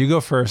pleasure. know. You go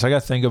first. I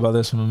got to think about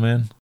this one,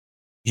 man.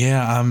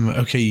 Yeah, I'm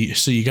okay.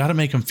 So you got to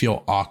make them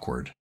feel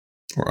awkward,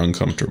 or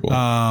uncomfortable.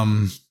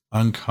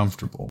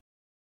 uncomfortable.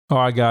 Oh,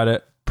 I got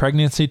it.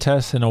 Pregnancy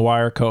test and a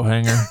wire coat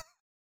hanger.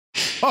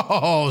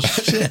 Oh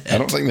shit! I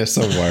don't think they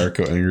sell wire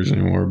coat hangers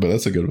anymore, but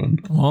that's a good one.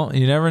 Well,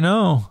 you never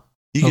know.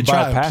 You could I'll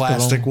buy try a a pack of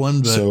plastic them. one,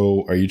 but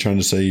So, are you trying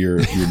to say you're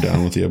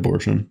down with the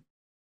abortion?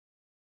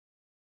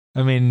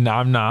 I mean,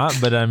 I'm not,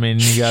 but I mean,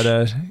 you got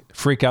to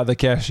freak out the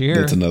cashier.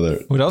 That's another.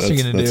 What else are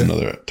you gonna That's do?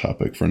 another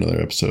topic for another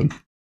episode.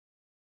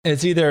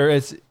 It's either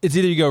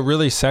you go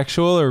really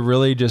sexual or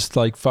really just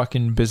like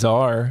fucking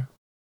bizarre.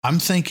 I'm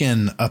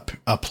thinking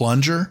a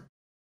plunger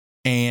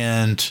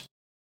and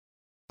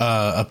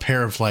a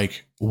pair of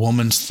like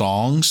woman's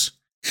thongs,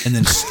 and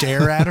then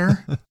stare at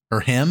her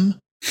or him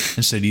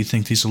and say, "Do you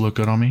think these will look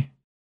good on me?"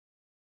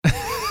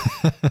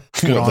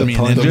 Good What, on me,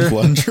 and the then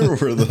plunger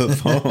or the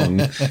thong?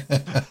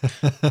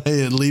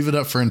 Hey, leave it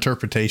up for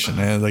interpretation.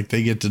 Like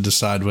they get to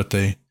decide what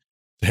they.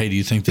 Hey, do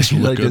you think this will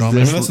look Like, good is on I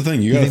me? mean, that's the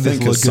thing. You got to think this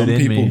think because look some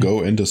good in people me?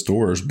 go into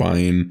stores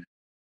buying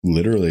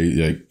literally,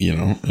 like, you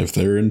know, if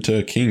they're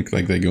into kink,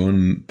 like they go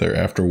in, they're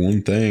after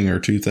one thing or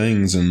two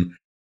things, and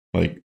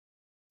like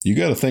you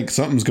got to think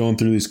something's going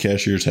through these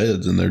cashiers'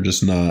 heads, and they're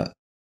just not,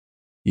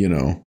 you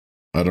know,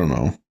 I don't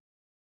know.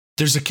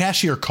 There's a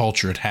cashier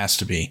culture. It has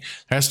to be.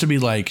 There has to be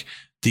like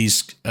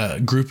these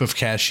group of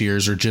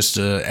cashiers, or just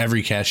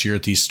every cashier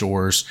at these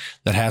stores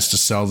that has to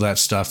sell that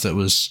stuff that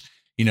was,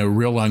 you know,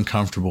 real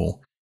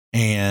uncomfortable,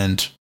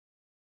 and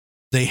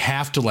they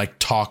have to like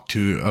talk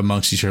to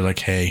amongst each other. Like,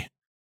 hey,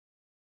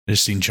 I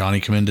just seen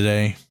Johnny come in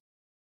today.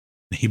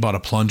 He bought a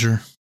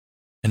plunger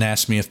and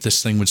asked me if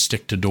this thing would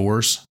stick to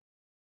doors.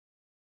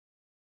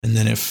 And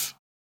then if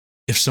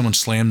if someone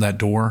slammed that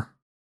door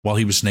while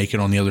he was naked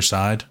on the other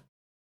side,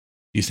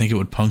 do you think it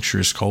would puncture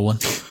his colon?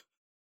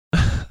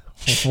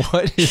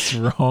 What is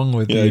wrong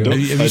with you? Have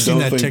you seen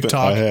that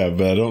TikTok? I have,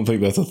 but I don't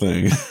think that's a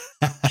thing.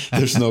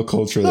 There's no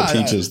culture that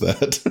teaches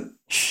that.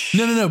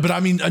 No. But I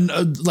mean,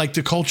 like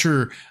the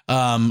culture,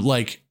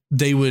 like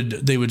they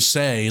would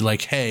say,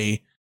 like,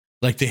 hey,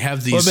 like they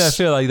have these. Well, I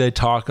feel like they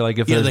talk like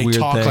if there's weird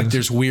things. Like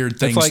there's weird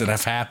things that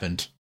have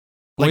happened.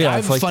 Like I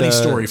have a funny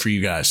story for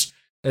you guys.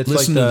 It's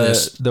Listen like to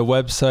this. The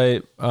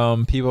website,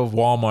 people of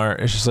Walmart.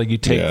 It's just like you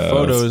take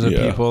photos of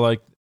people like.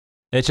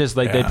 It's just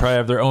like they probably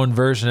have their own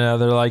version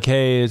of it. They're like,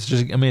 hey, it's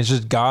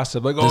just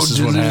gossip. Like,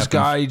 this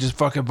guy, he just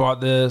fucking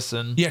bought this.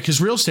 And yeah, because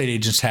real estate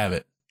agents have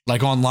it.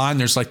 Like online,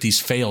 there's like these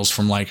fails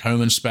from like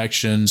home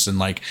inspections and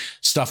like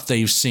stuff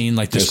they've seen.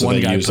 Like this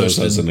one guy posted. Those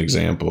as an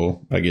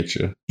example. I get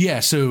you.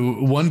 Yeah. So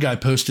one guy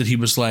posted, he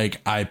was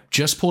like, I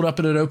just pulled up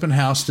at an open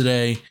house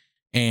today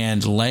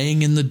and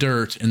laying in the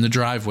dirt in the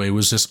driveway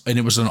was this, and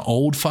it was an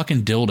old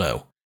fucking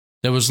dildo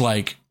that was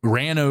like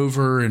ran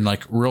over and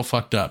like real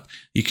fucked up.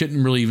 You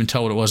couldn't really even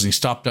tell what it was. And he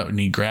stopped up and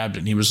he grabbed it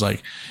and he was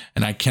like,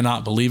 and I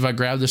cannot believe I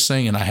grabbed this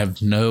thing and I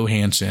have no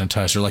hand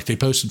sanitizer. Like they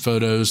posted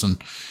photos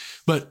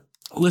but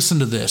listen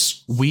to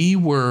this. We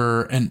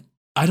were, and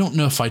I don't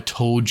know if I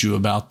told you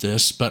about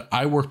this, but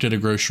I worked at a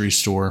grocery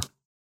store,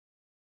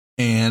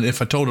 and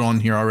if I told it on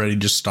here already,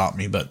 just stop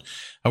me. But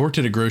I worked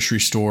at a grocery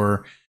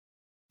store,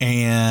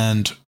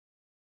 and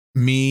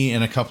me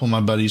and a couple of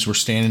my buddies were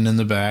standing in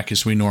the back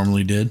as we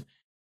normally did.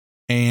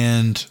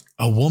 And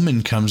a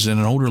woman comes in,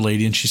 an older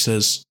lady, and she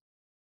says,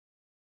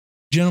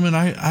 gentlemen,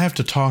 I have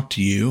to talk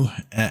to you.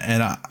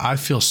 And I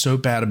feel so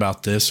bad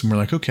about this. And we're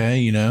like, okay,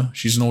 you know,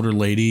 she's an older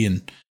lady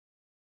and,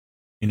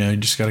 you know, you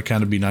just got to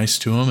kind of be nice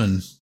to them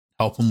and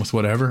help them with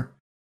whatever.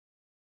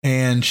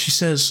 And she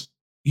says,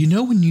 you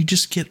know, when you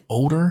just get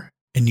older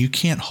and you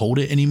can't hold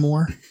it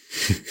anymore.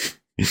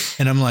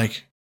 And I'm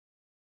like,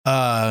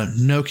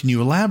 no, can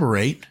you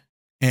elaborate?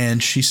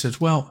 And she said,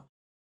 well,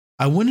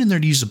 I went in there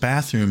to use the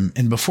bathroom,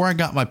 and before I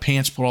got my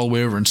pants pulled all the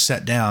way over and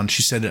sat down,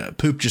 she said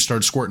poop just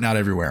started squirting out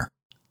everywhere.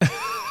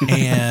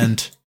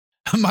 And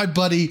my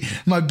buddy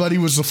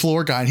was the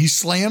floor guy, and he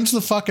slams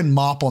the fucking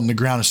mop on the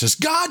ground and says,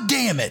 God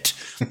damn it.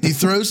 He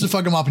throws the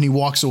fucking mop and he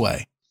walks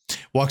away,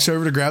 walks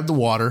over to grab the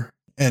water.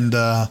 And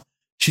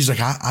she's like,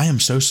 I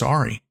am so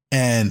sorry.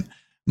 And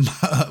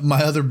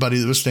my other buddy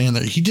that was standing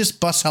there, he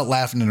just busts out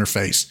laughing in her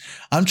face.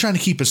 I'm trying to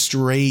keep a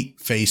straight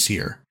face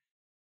here.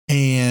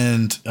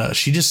 And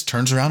she just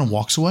turns around and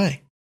walks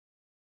away.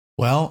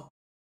 Well,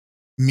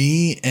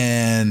 me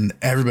and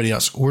everybody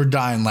else, we're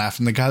dying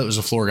laughing. The guy that was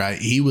a floor guy,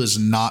 he was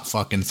not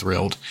fucking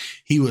thrilled.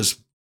 He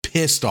was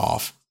pissed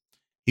off.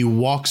 He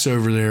walks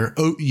over there.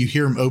 Oh, you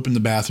hear him open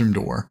the bathroom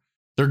door.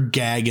 They're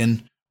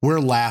gagging. We're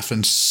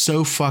laughing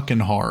so fucking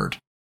hard.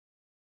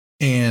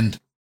 And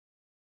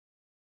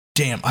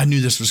damn, I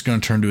knew this was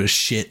going to turn to a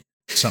shit.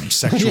 Something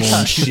sexual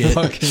and shit.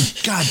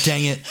 God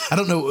dang it. I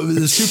don't know.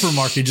 The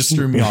supermarket just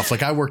threw me off.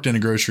 Like I worked in a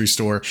grocery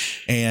store,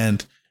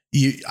 and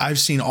I've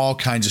seen all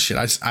kinds of shit.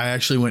 I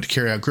actually went to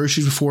carry out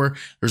groceries before.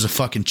 There's a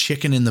fucking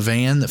chicken in the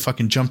van that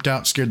fucking jumped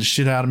out, scared the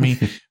shit out of me.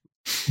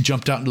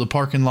 Jumped out into the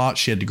parking lot.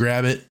 She had to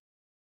grab it.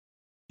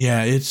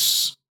 Yeah,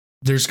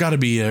 there's got to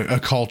be a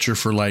culture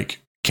for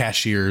like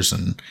cashiers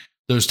and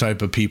those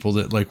type of people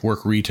that like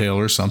work retail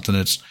or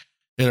something.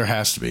 There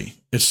has to be.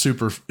 It's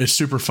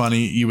super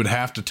funny. You would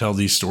have to tell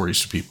these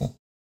stories to people.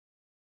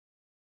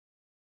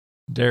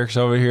 Derek's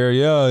over here.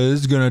 Yeah,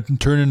 this is going to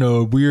turn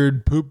into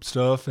weird poop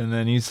stuff. And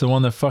then he's the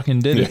one that fucking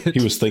did it.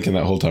 He was thinking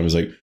that whole time. He's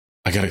like,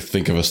 I got to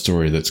think of a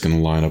story that's going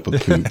to line up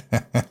with poop.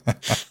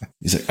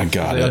 He's like, I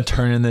got it. I'm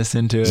turning this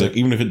into He's like,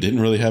 even if it didn't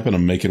really happen,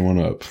 I'm making one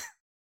up.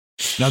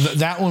 Now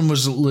that one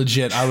was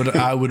legit.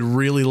 I would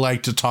really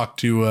like to talk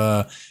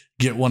to,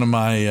 get one of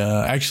my,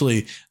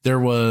 actually there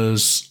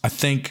was, I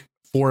think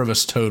 4 of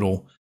us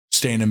total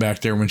standing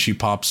back there when she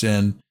pops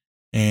in,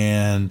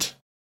 and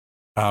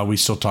we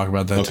still talk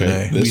about that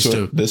today.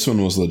 This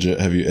one was legit.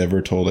 Have you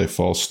ever told a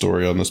false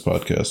story on this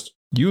podcast?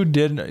 You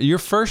did. Your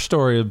first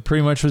story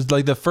pretty much was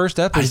like the first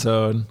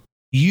episode.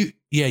 You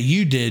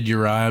did,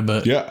 Uriah,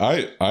 but yeah,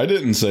 I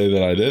didn't say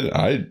that I did.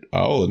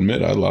 I'll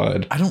admit I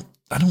lied. I don't.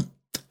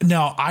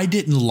 No, I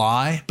didn't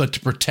lie, but to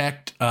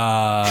protect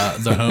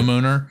the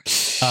homeowner,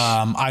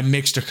 I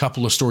mixed a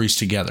couple of stories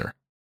together.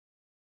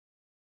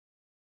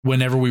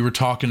 Whenever we were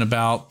talking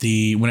about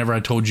whenever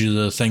I told you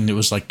the thing that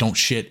was like, don't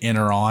shit in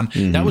or on,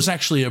 that was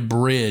actually a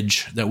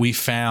bridge that we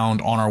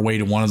found on our way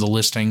to one of the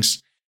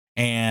listings.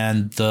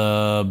 And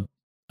the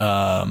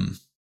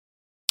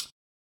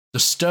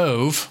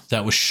stove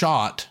that was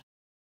shot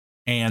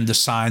and the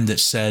sign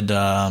that said,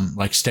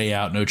 like, stay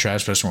out, no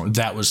trespassing,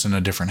 that was in a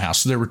different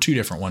house. So there were 2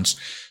 different ones.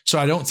 So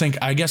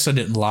I guess I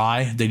didn't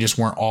lie. They just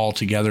weren't all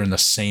together in the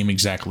same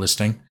exact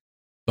listing.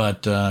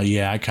 But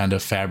yeah, I kind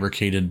of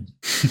fabricated.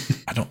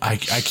 I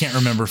can't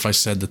remember if I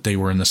said that they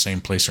were in the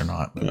same place or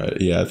not.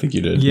 Yeah, I think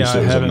you did. Yeah, I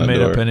haven't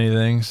made up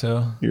anything.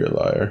 So you're a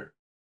liar.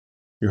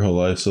 Your whole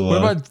life's a lie.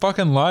 What have I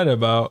fucking lied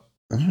about?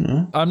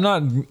 I don't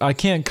know. I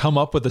can't come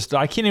up with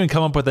I can't even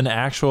come up with an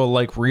actual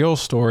like real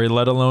story,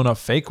 let alone a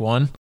fake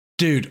one.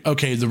 Dude,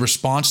 okay, the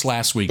response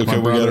last week, Okay,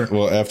 my brother.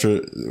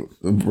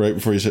 Right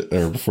before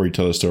you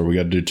tell the story, we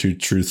got to do 2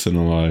 truths and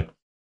a lie.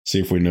 See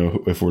if we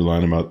know if we're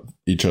lying about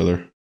each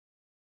other.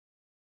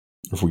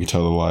 If we can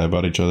tell the lie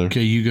about each other.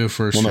 Okay, you go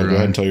first. Well, no, go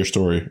ahead and tell your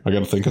story. I got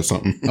to think of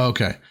something.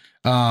 Okay.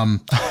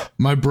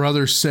 My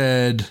brother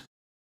said,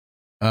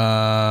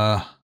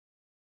 where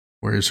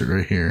is it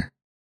right here?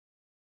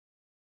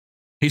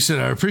 He said,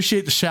 I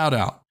appreciate the shout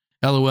out.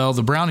 LOL,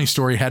 the brownie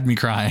story had me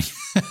crying.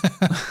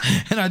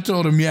 And I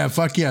told him, yeah,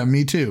 fuck yeah,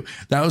 me too.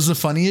 That was the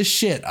funniest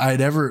shit I'd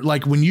ever,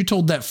 like when you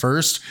told that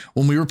first,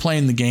 when we were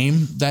playing the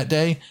game that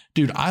day,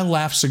 dude, I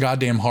laughed so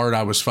goddamn hard.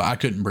 I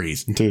couldn't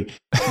breathe. Dude,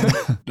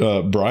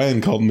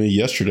 Brian called me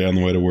yesterday on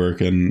the way to work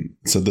and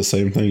said the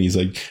same thing. He's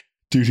like,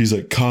 dude, he's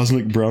like,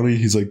 Cosmic Brownie.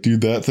 He's like,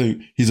 dude, that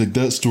thing. He's like,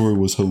 that story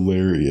was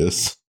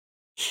hilarious.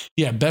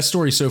 Yeah, best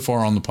story so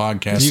far on the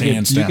podcast,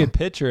 hands down. You down. could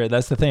picture it.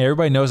 That's the thing.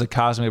 Everybody knows a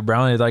Cosmic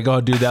Brownie. Like, oh,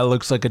 dude, that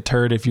looks like a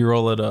turd if you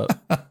roll it up.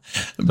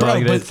 Bro,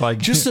 like, but it's like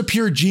just the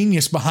pure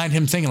genius behind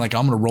him thinking like,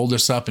 I'm going to roll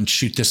this up and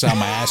shoot this out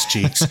my ass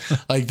cheeks.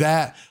 Like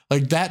that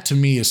to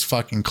me is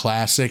fucking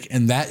classic.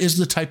 And that is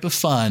the type of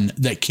fun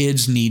that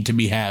kids need to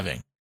be having.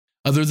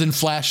 Other than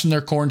flashing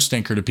their corn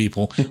stinker to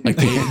people, like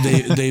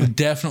they've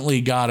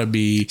definitely got to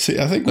be. See,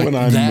 I think like, when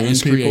I moon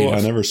people, creative.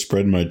 I never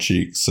spread my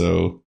cheeks.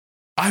 So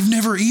I've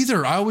never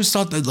either. I always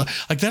thought that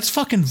like that's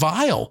fucking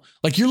vile.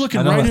 Like you're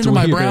looking right into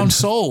my brown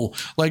soul.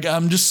 Like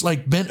I'm just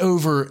like bent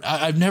over.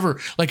 I've never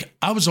like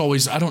I was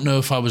always. I don't know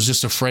if I was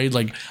just afraid.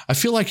 Like I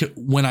feel like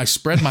when I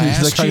spread my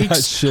ass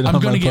cheeks, I'm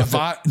gonna get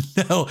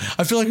no.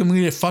 I feel like I'm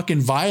gonna get fucking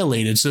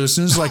violated. So as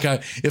soon as like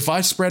if I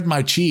spread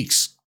my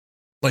cheeks,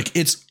 like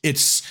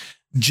it's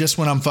just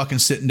when I'm fucking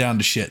sitting down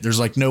to shit. There's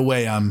like no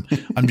way I'm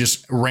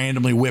just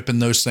randomly whipping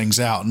those things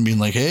out and being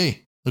like,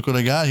 hey, look what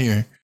I got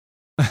here.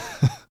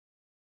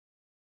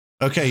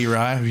 Okay,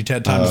 Uriah, have you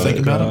had time to think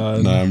about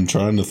it? No, I'm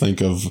trying to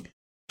think of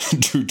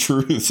two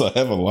truths. I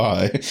have a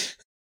lie.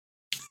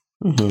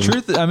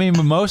 Truth. I mean,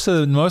 most of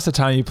the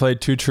time you play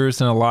 2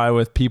 truths and a lie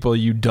with people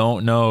you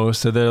don't know,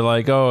 so they're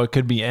like, oh, it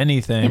could be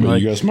anything. Yeah,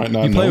 like, you guys might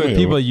not. You play know with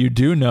people you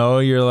do know.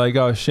 You're like,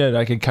 oh shit,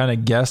 I could kind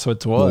of guess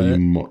what's what.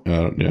 Well,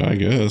 yeah, I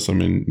guess. I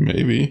mean,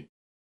 maybe,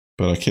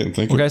 but I can't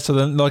think. Okay, so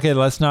then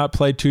let's not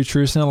play 2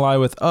 truths and a lie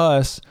with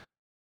us.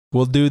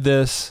 We'll do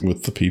this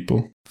with the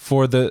people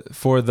for the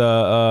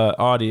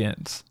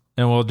audience,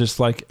 and we'll just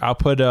like I'll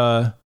put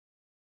a.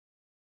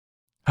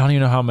 I don't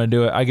even know how I'm gonna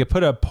do it. I could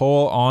put a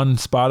poll on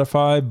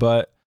Spotify,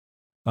 but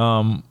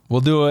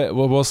we'll do it.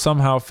 We'll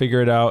somehow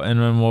figure it out, and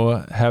then we'll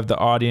have the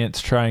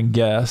audience try and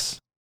guess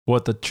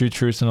what the 2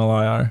 truths and a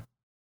lie are.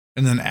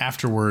 And then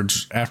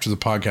afterwards, after the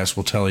podcast,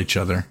 we'll tell each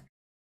other.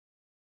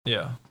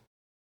 Yeah.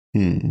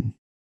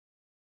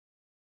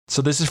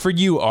 So this is for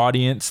you,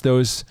 audience.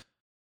 Those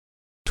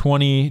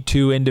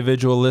 22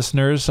 individual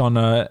listeners on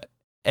a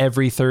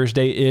every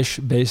Thursday-ish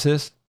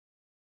basis.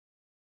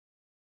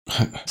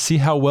 See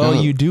how well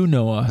you do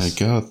know us.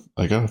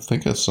 I gotta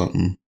think of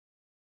something.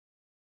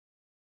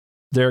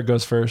 Derek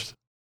goes first.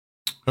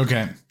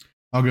 Okay,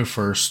 I'll go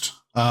first.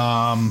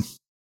 I'm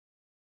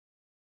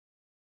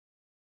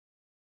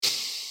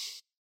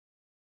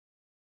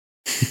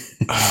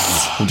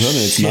telling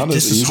you, it's not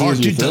as easy as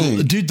you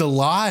think. Dude, the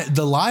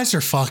lies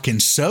are fucking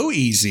so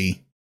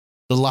easy.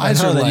 The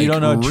lies are like you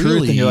don't know really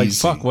truth, and you're like,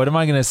 easy. "Fuck, what am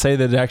I going to say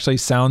that actually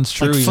sounds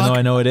true, even though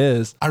I know it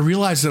is?" I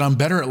realize that I'm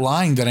better at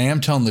lying than I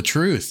am telling the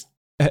truth.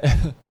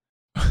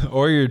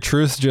 Or your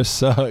truths just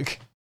suck.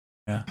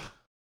 Yeah.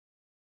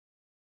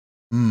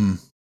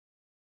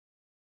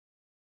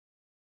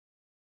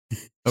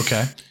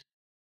 Okay.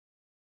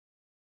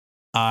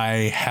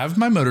 I have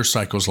my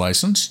motorcycle's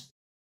license.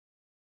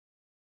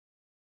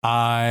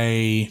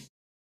 I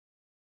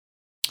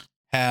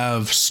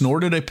have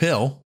snorted a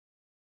pill.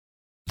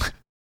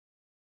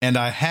 And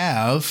I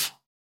have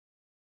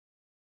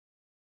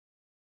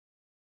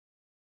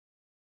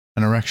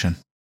an erection.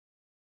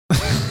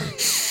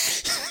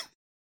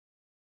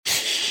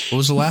 What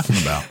was the laughing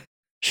about?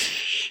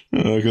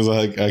 Because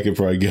I could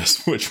probably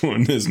guess which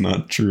one is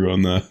not true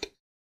on that.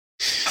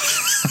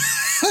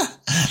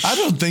 I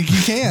don't think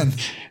you can.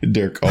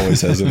 Derek always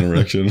has an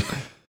erection.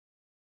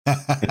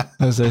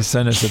 As they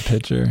send us a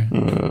picture.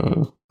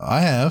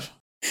 I have.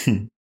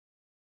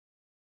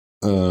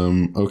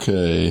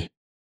 Okay.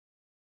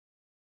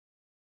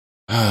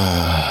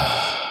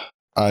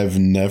 I've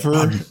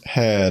never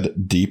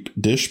had deep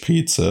dish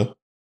pizza.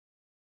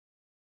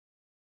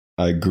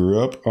 I grew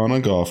up on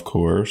a golf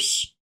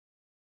course.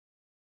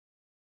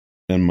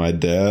 And my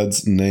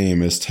dad's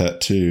name is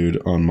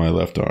tattooed on my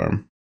left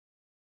arm.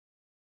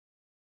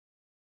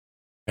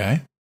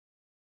 Okay.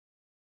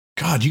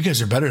 God, you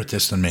guys are better at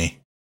this than me.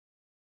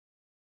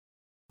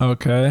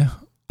 Okay.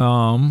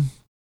 And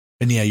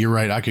yeah, you're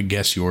right. I could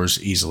guess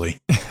yours easily.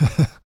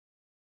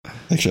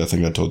 Actually, I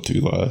think I told 2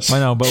 lies. I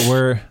know, but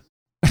we're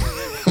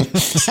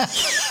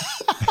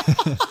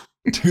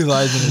 2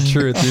 lies and a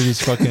truth. You're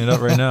just fucking it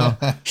up right now.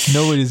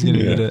 Nobody's gonna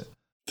get it.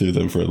 Threw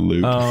them for a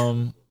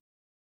loop.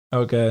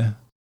 Okay.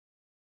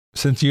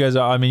 since you guys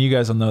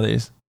will know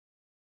these.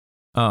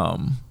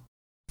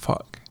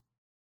 Fuck.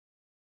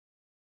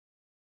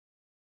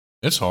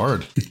 It's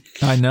hard.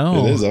 I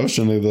know. It is. I was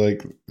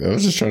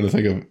just trying to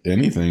think of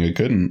anything. I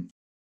couldn't.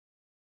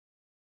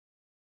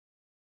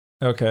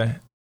 Okay.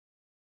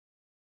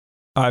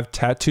 I've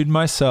tattooed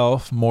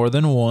myself more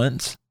than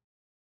once.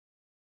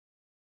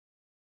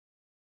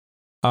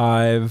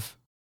 I've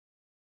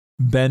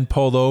been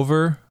pulled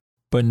over,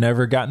 but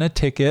never gotten a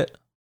ticket.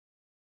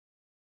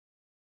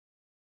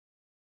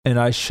 And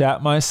I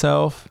shat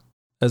myself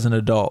as an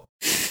adult.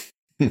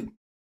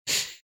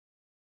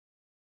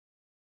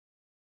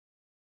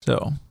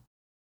 So.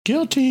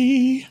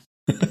 Guilty.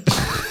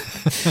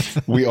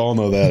 We all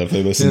know that if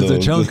they listen It's to a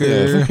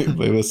chunker. If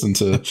they listen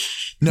to.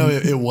 No,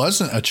 it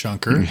wasn't a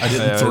chunker. I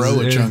didn't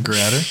throw a chunker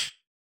at her.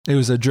 It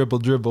was a dribble.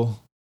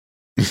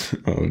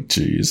 Oh,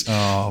 jeez.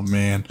 Oh,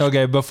 man.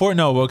 Okay, before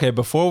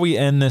we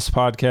end this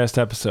podcast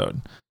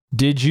episode,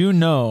 did you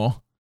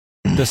know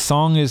the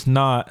song is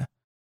not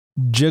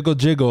Jiggle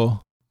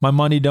Jiggle, my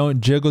money don't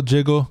jiggle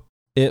jiggle,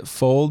 it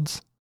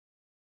folds?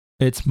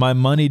 It's my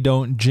money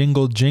don't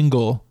jingle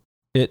jingle,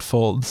 it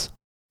folds.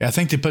 Yeah, I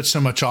think they put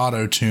so much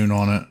auto tune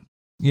on it.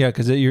 Yeah,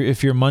 because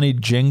if your money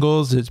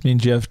jingles, it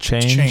means you have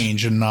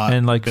change And not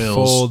and like bills.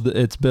 fold,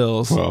 it's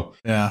bills. Well,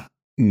 Yeah.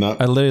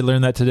 not I literally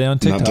learned that today on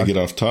TikTok. Not to get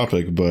off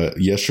topic, but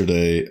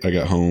yesterday I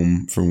got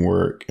home from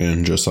work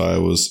and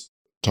Josiah was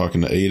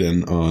talking to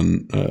Aiden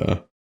on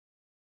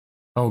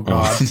Oh,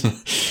 God.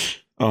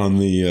 on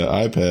the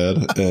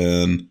iPad,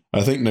 and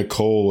I think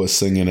Nicole was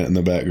singing it in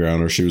the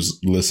background, or she was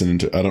listening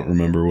to. I don't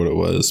remember what it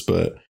was,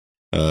 but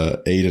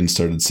Aiden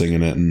started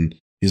singing it, and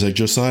he's like,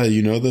 "Josiah,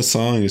 you know this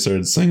song?" He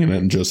started singing it,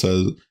 and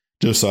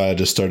Josiah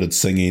just started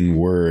singing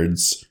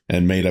words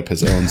and made up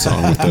his own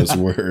song with those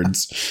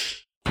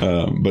words.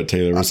 But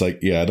Taylor was like,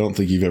 "Yeah, I don't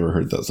think you've ever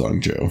heard that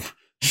song, Joe."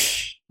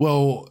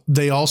 Well,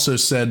 they also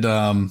said,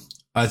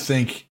 I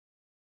think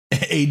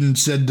Aiden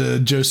said to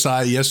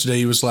Josiah yesterday,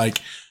 he was like,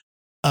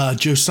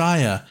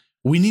 Josiah,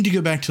 we need to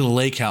go back to the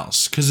lake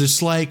house because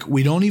it's like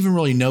we don't even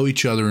really know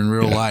each other in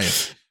real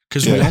life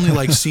because we only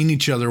like seen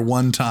each other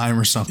one time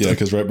or something. Yeah,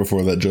 because right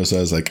before that,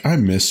 Josiah's like, "I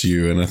miss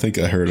you," and I think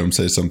I heard him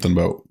say something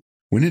about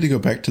we need to go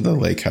back to the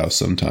lake house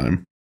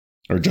sometime.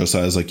 Or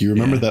Josiah's like, "You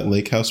remember that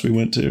lake house we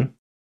went to?"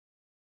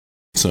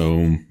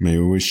 So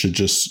maybe we should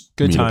just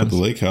meet up at the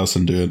lake house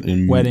and do it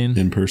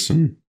in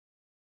person.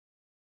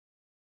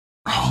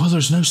 Oh, well,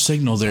 there's no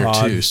signal there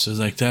too, so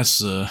like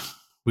that's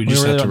we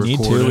just really have to don't record need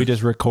to. it. We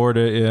just record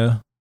it. Yeah,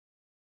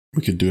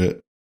 We could do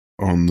it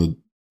on the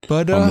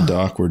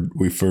dock where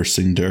we first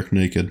seen Derek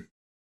naked.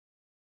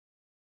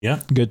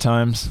 Yeah, good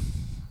times.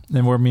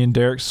 And where me and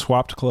Derek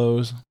swapped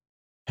clothes.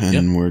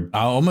 And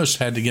I almost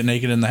had to get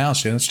naked in the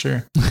house. Yeah, that's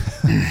true.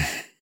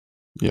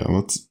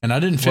 Yeah, and I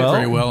didn't fit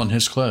very well in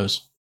his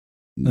clothes.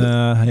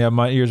 Yeah,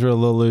 my ears were a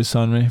little loose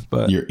on me,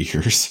 but your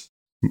ears.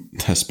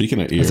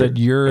 Speaking of ears, I said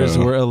yours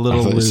were a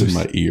little loose. I said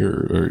my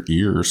ear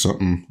or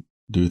something to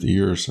do with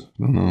ears. I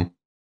don't know.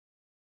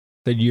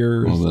 Said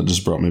yours. Well, that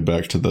just brought me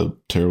back to the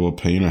terrible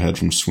pain I had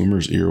from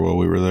Swimmer's ear while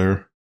we were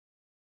there.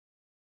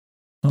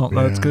 Oh,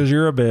 that's because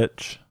you're a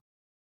bitch.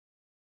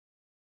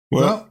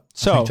 Well,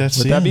 so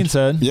with that being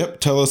said, yep.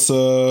 Tell us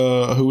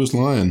who was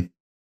lying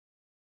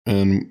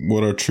and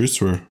what our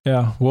truths were.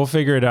 Yeah, we'll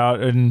figure it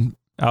out, and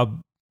I'll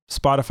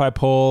Spotify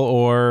poll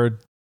or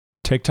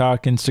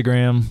TikTok,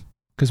 Instagram,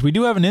 because we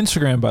do have an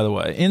Instagram, by the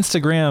way.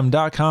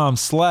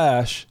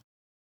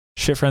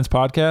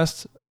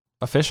 Instagram.com/shitfriendspodcast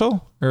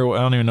official, or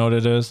I don't even know what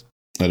it is.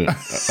 I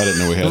didn't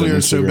know we had an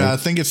Instagram. So bad. I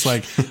think it's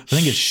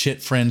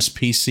Shit Friends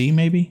PC,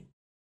 maybe.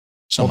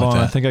 Something Hold on,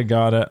 like that. I think I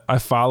got it. I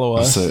follow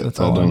us. That's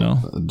all I know.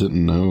 I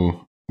didn't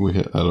know I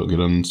don't get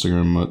on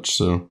Instagram much,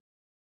 so.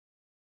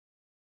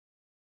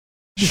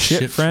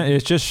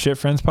 It's just Shit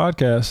Friends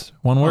Podcast.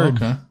 One word.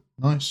 Okay,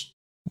 nice.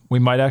 We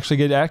might actually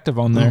get active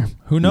on there.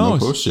 Who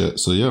knows? No post yet,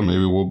 so yeah,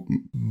 maybe we'll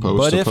post.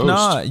 But if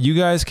not, you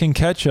guys can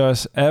catch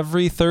us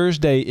every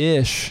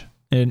Thursday-ish,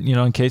 and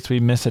in case we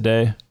miss a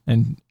day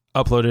and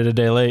upload it a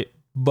day late.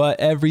 But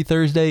every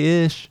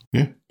Thursday-ish.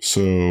 Yeah.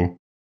 So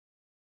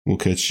we'll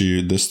catch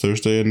you this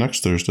Thursday and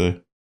next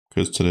Thursday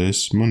because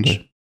today's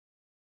Monday.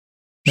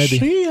 Maybe.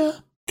 See ya.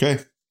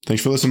 Okay.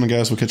 Thanks for listening,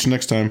 guys. We'll catch you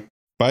next time.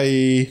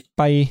 Bye.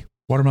 Bye.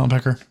 Watermelon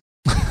pecker.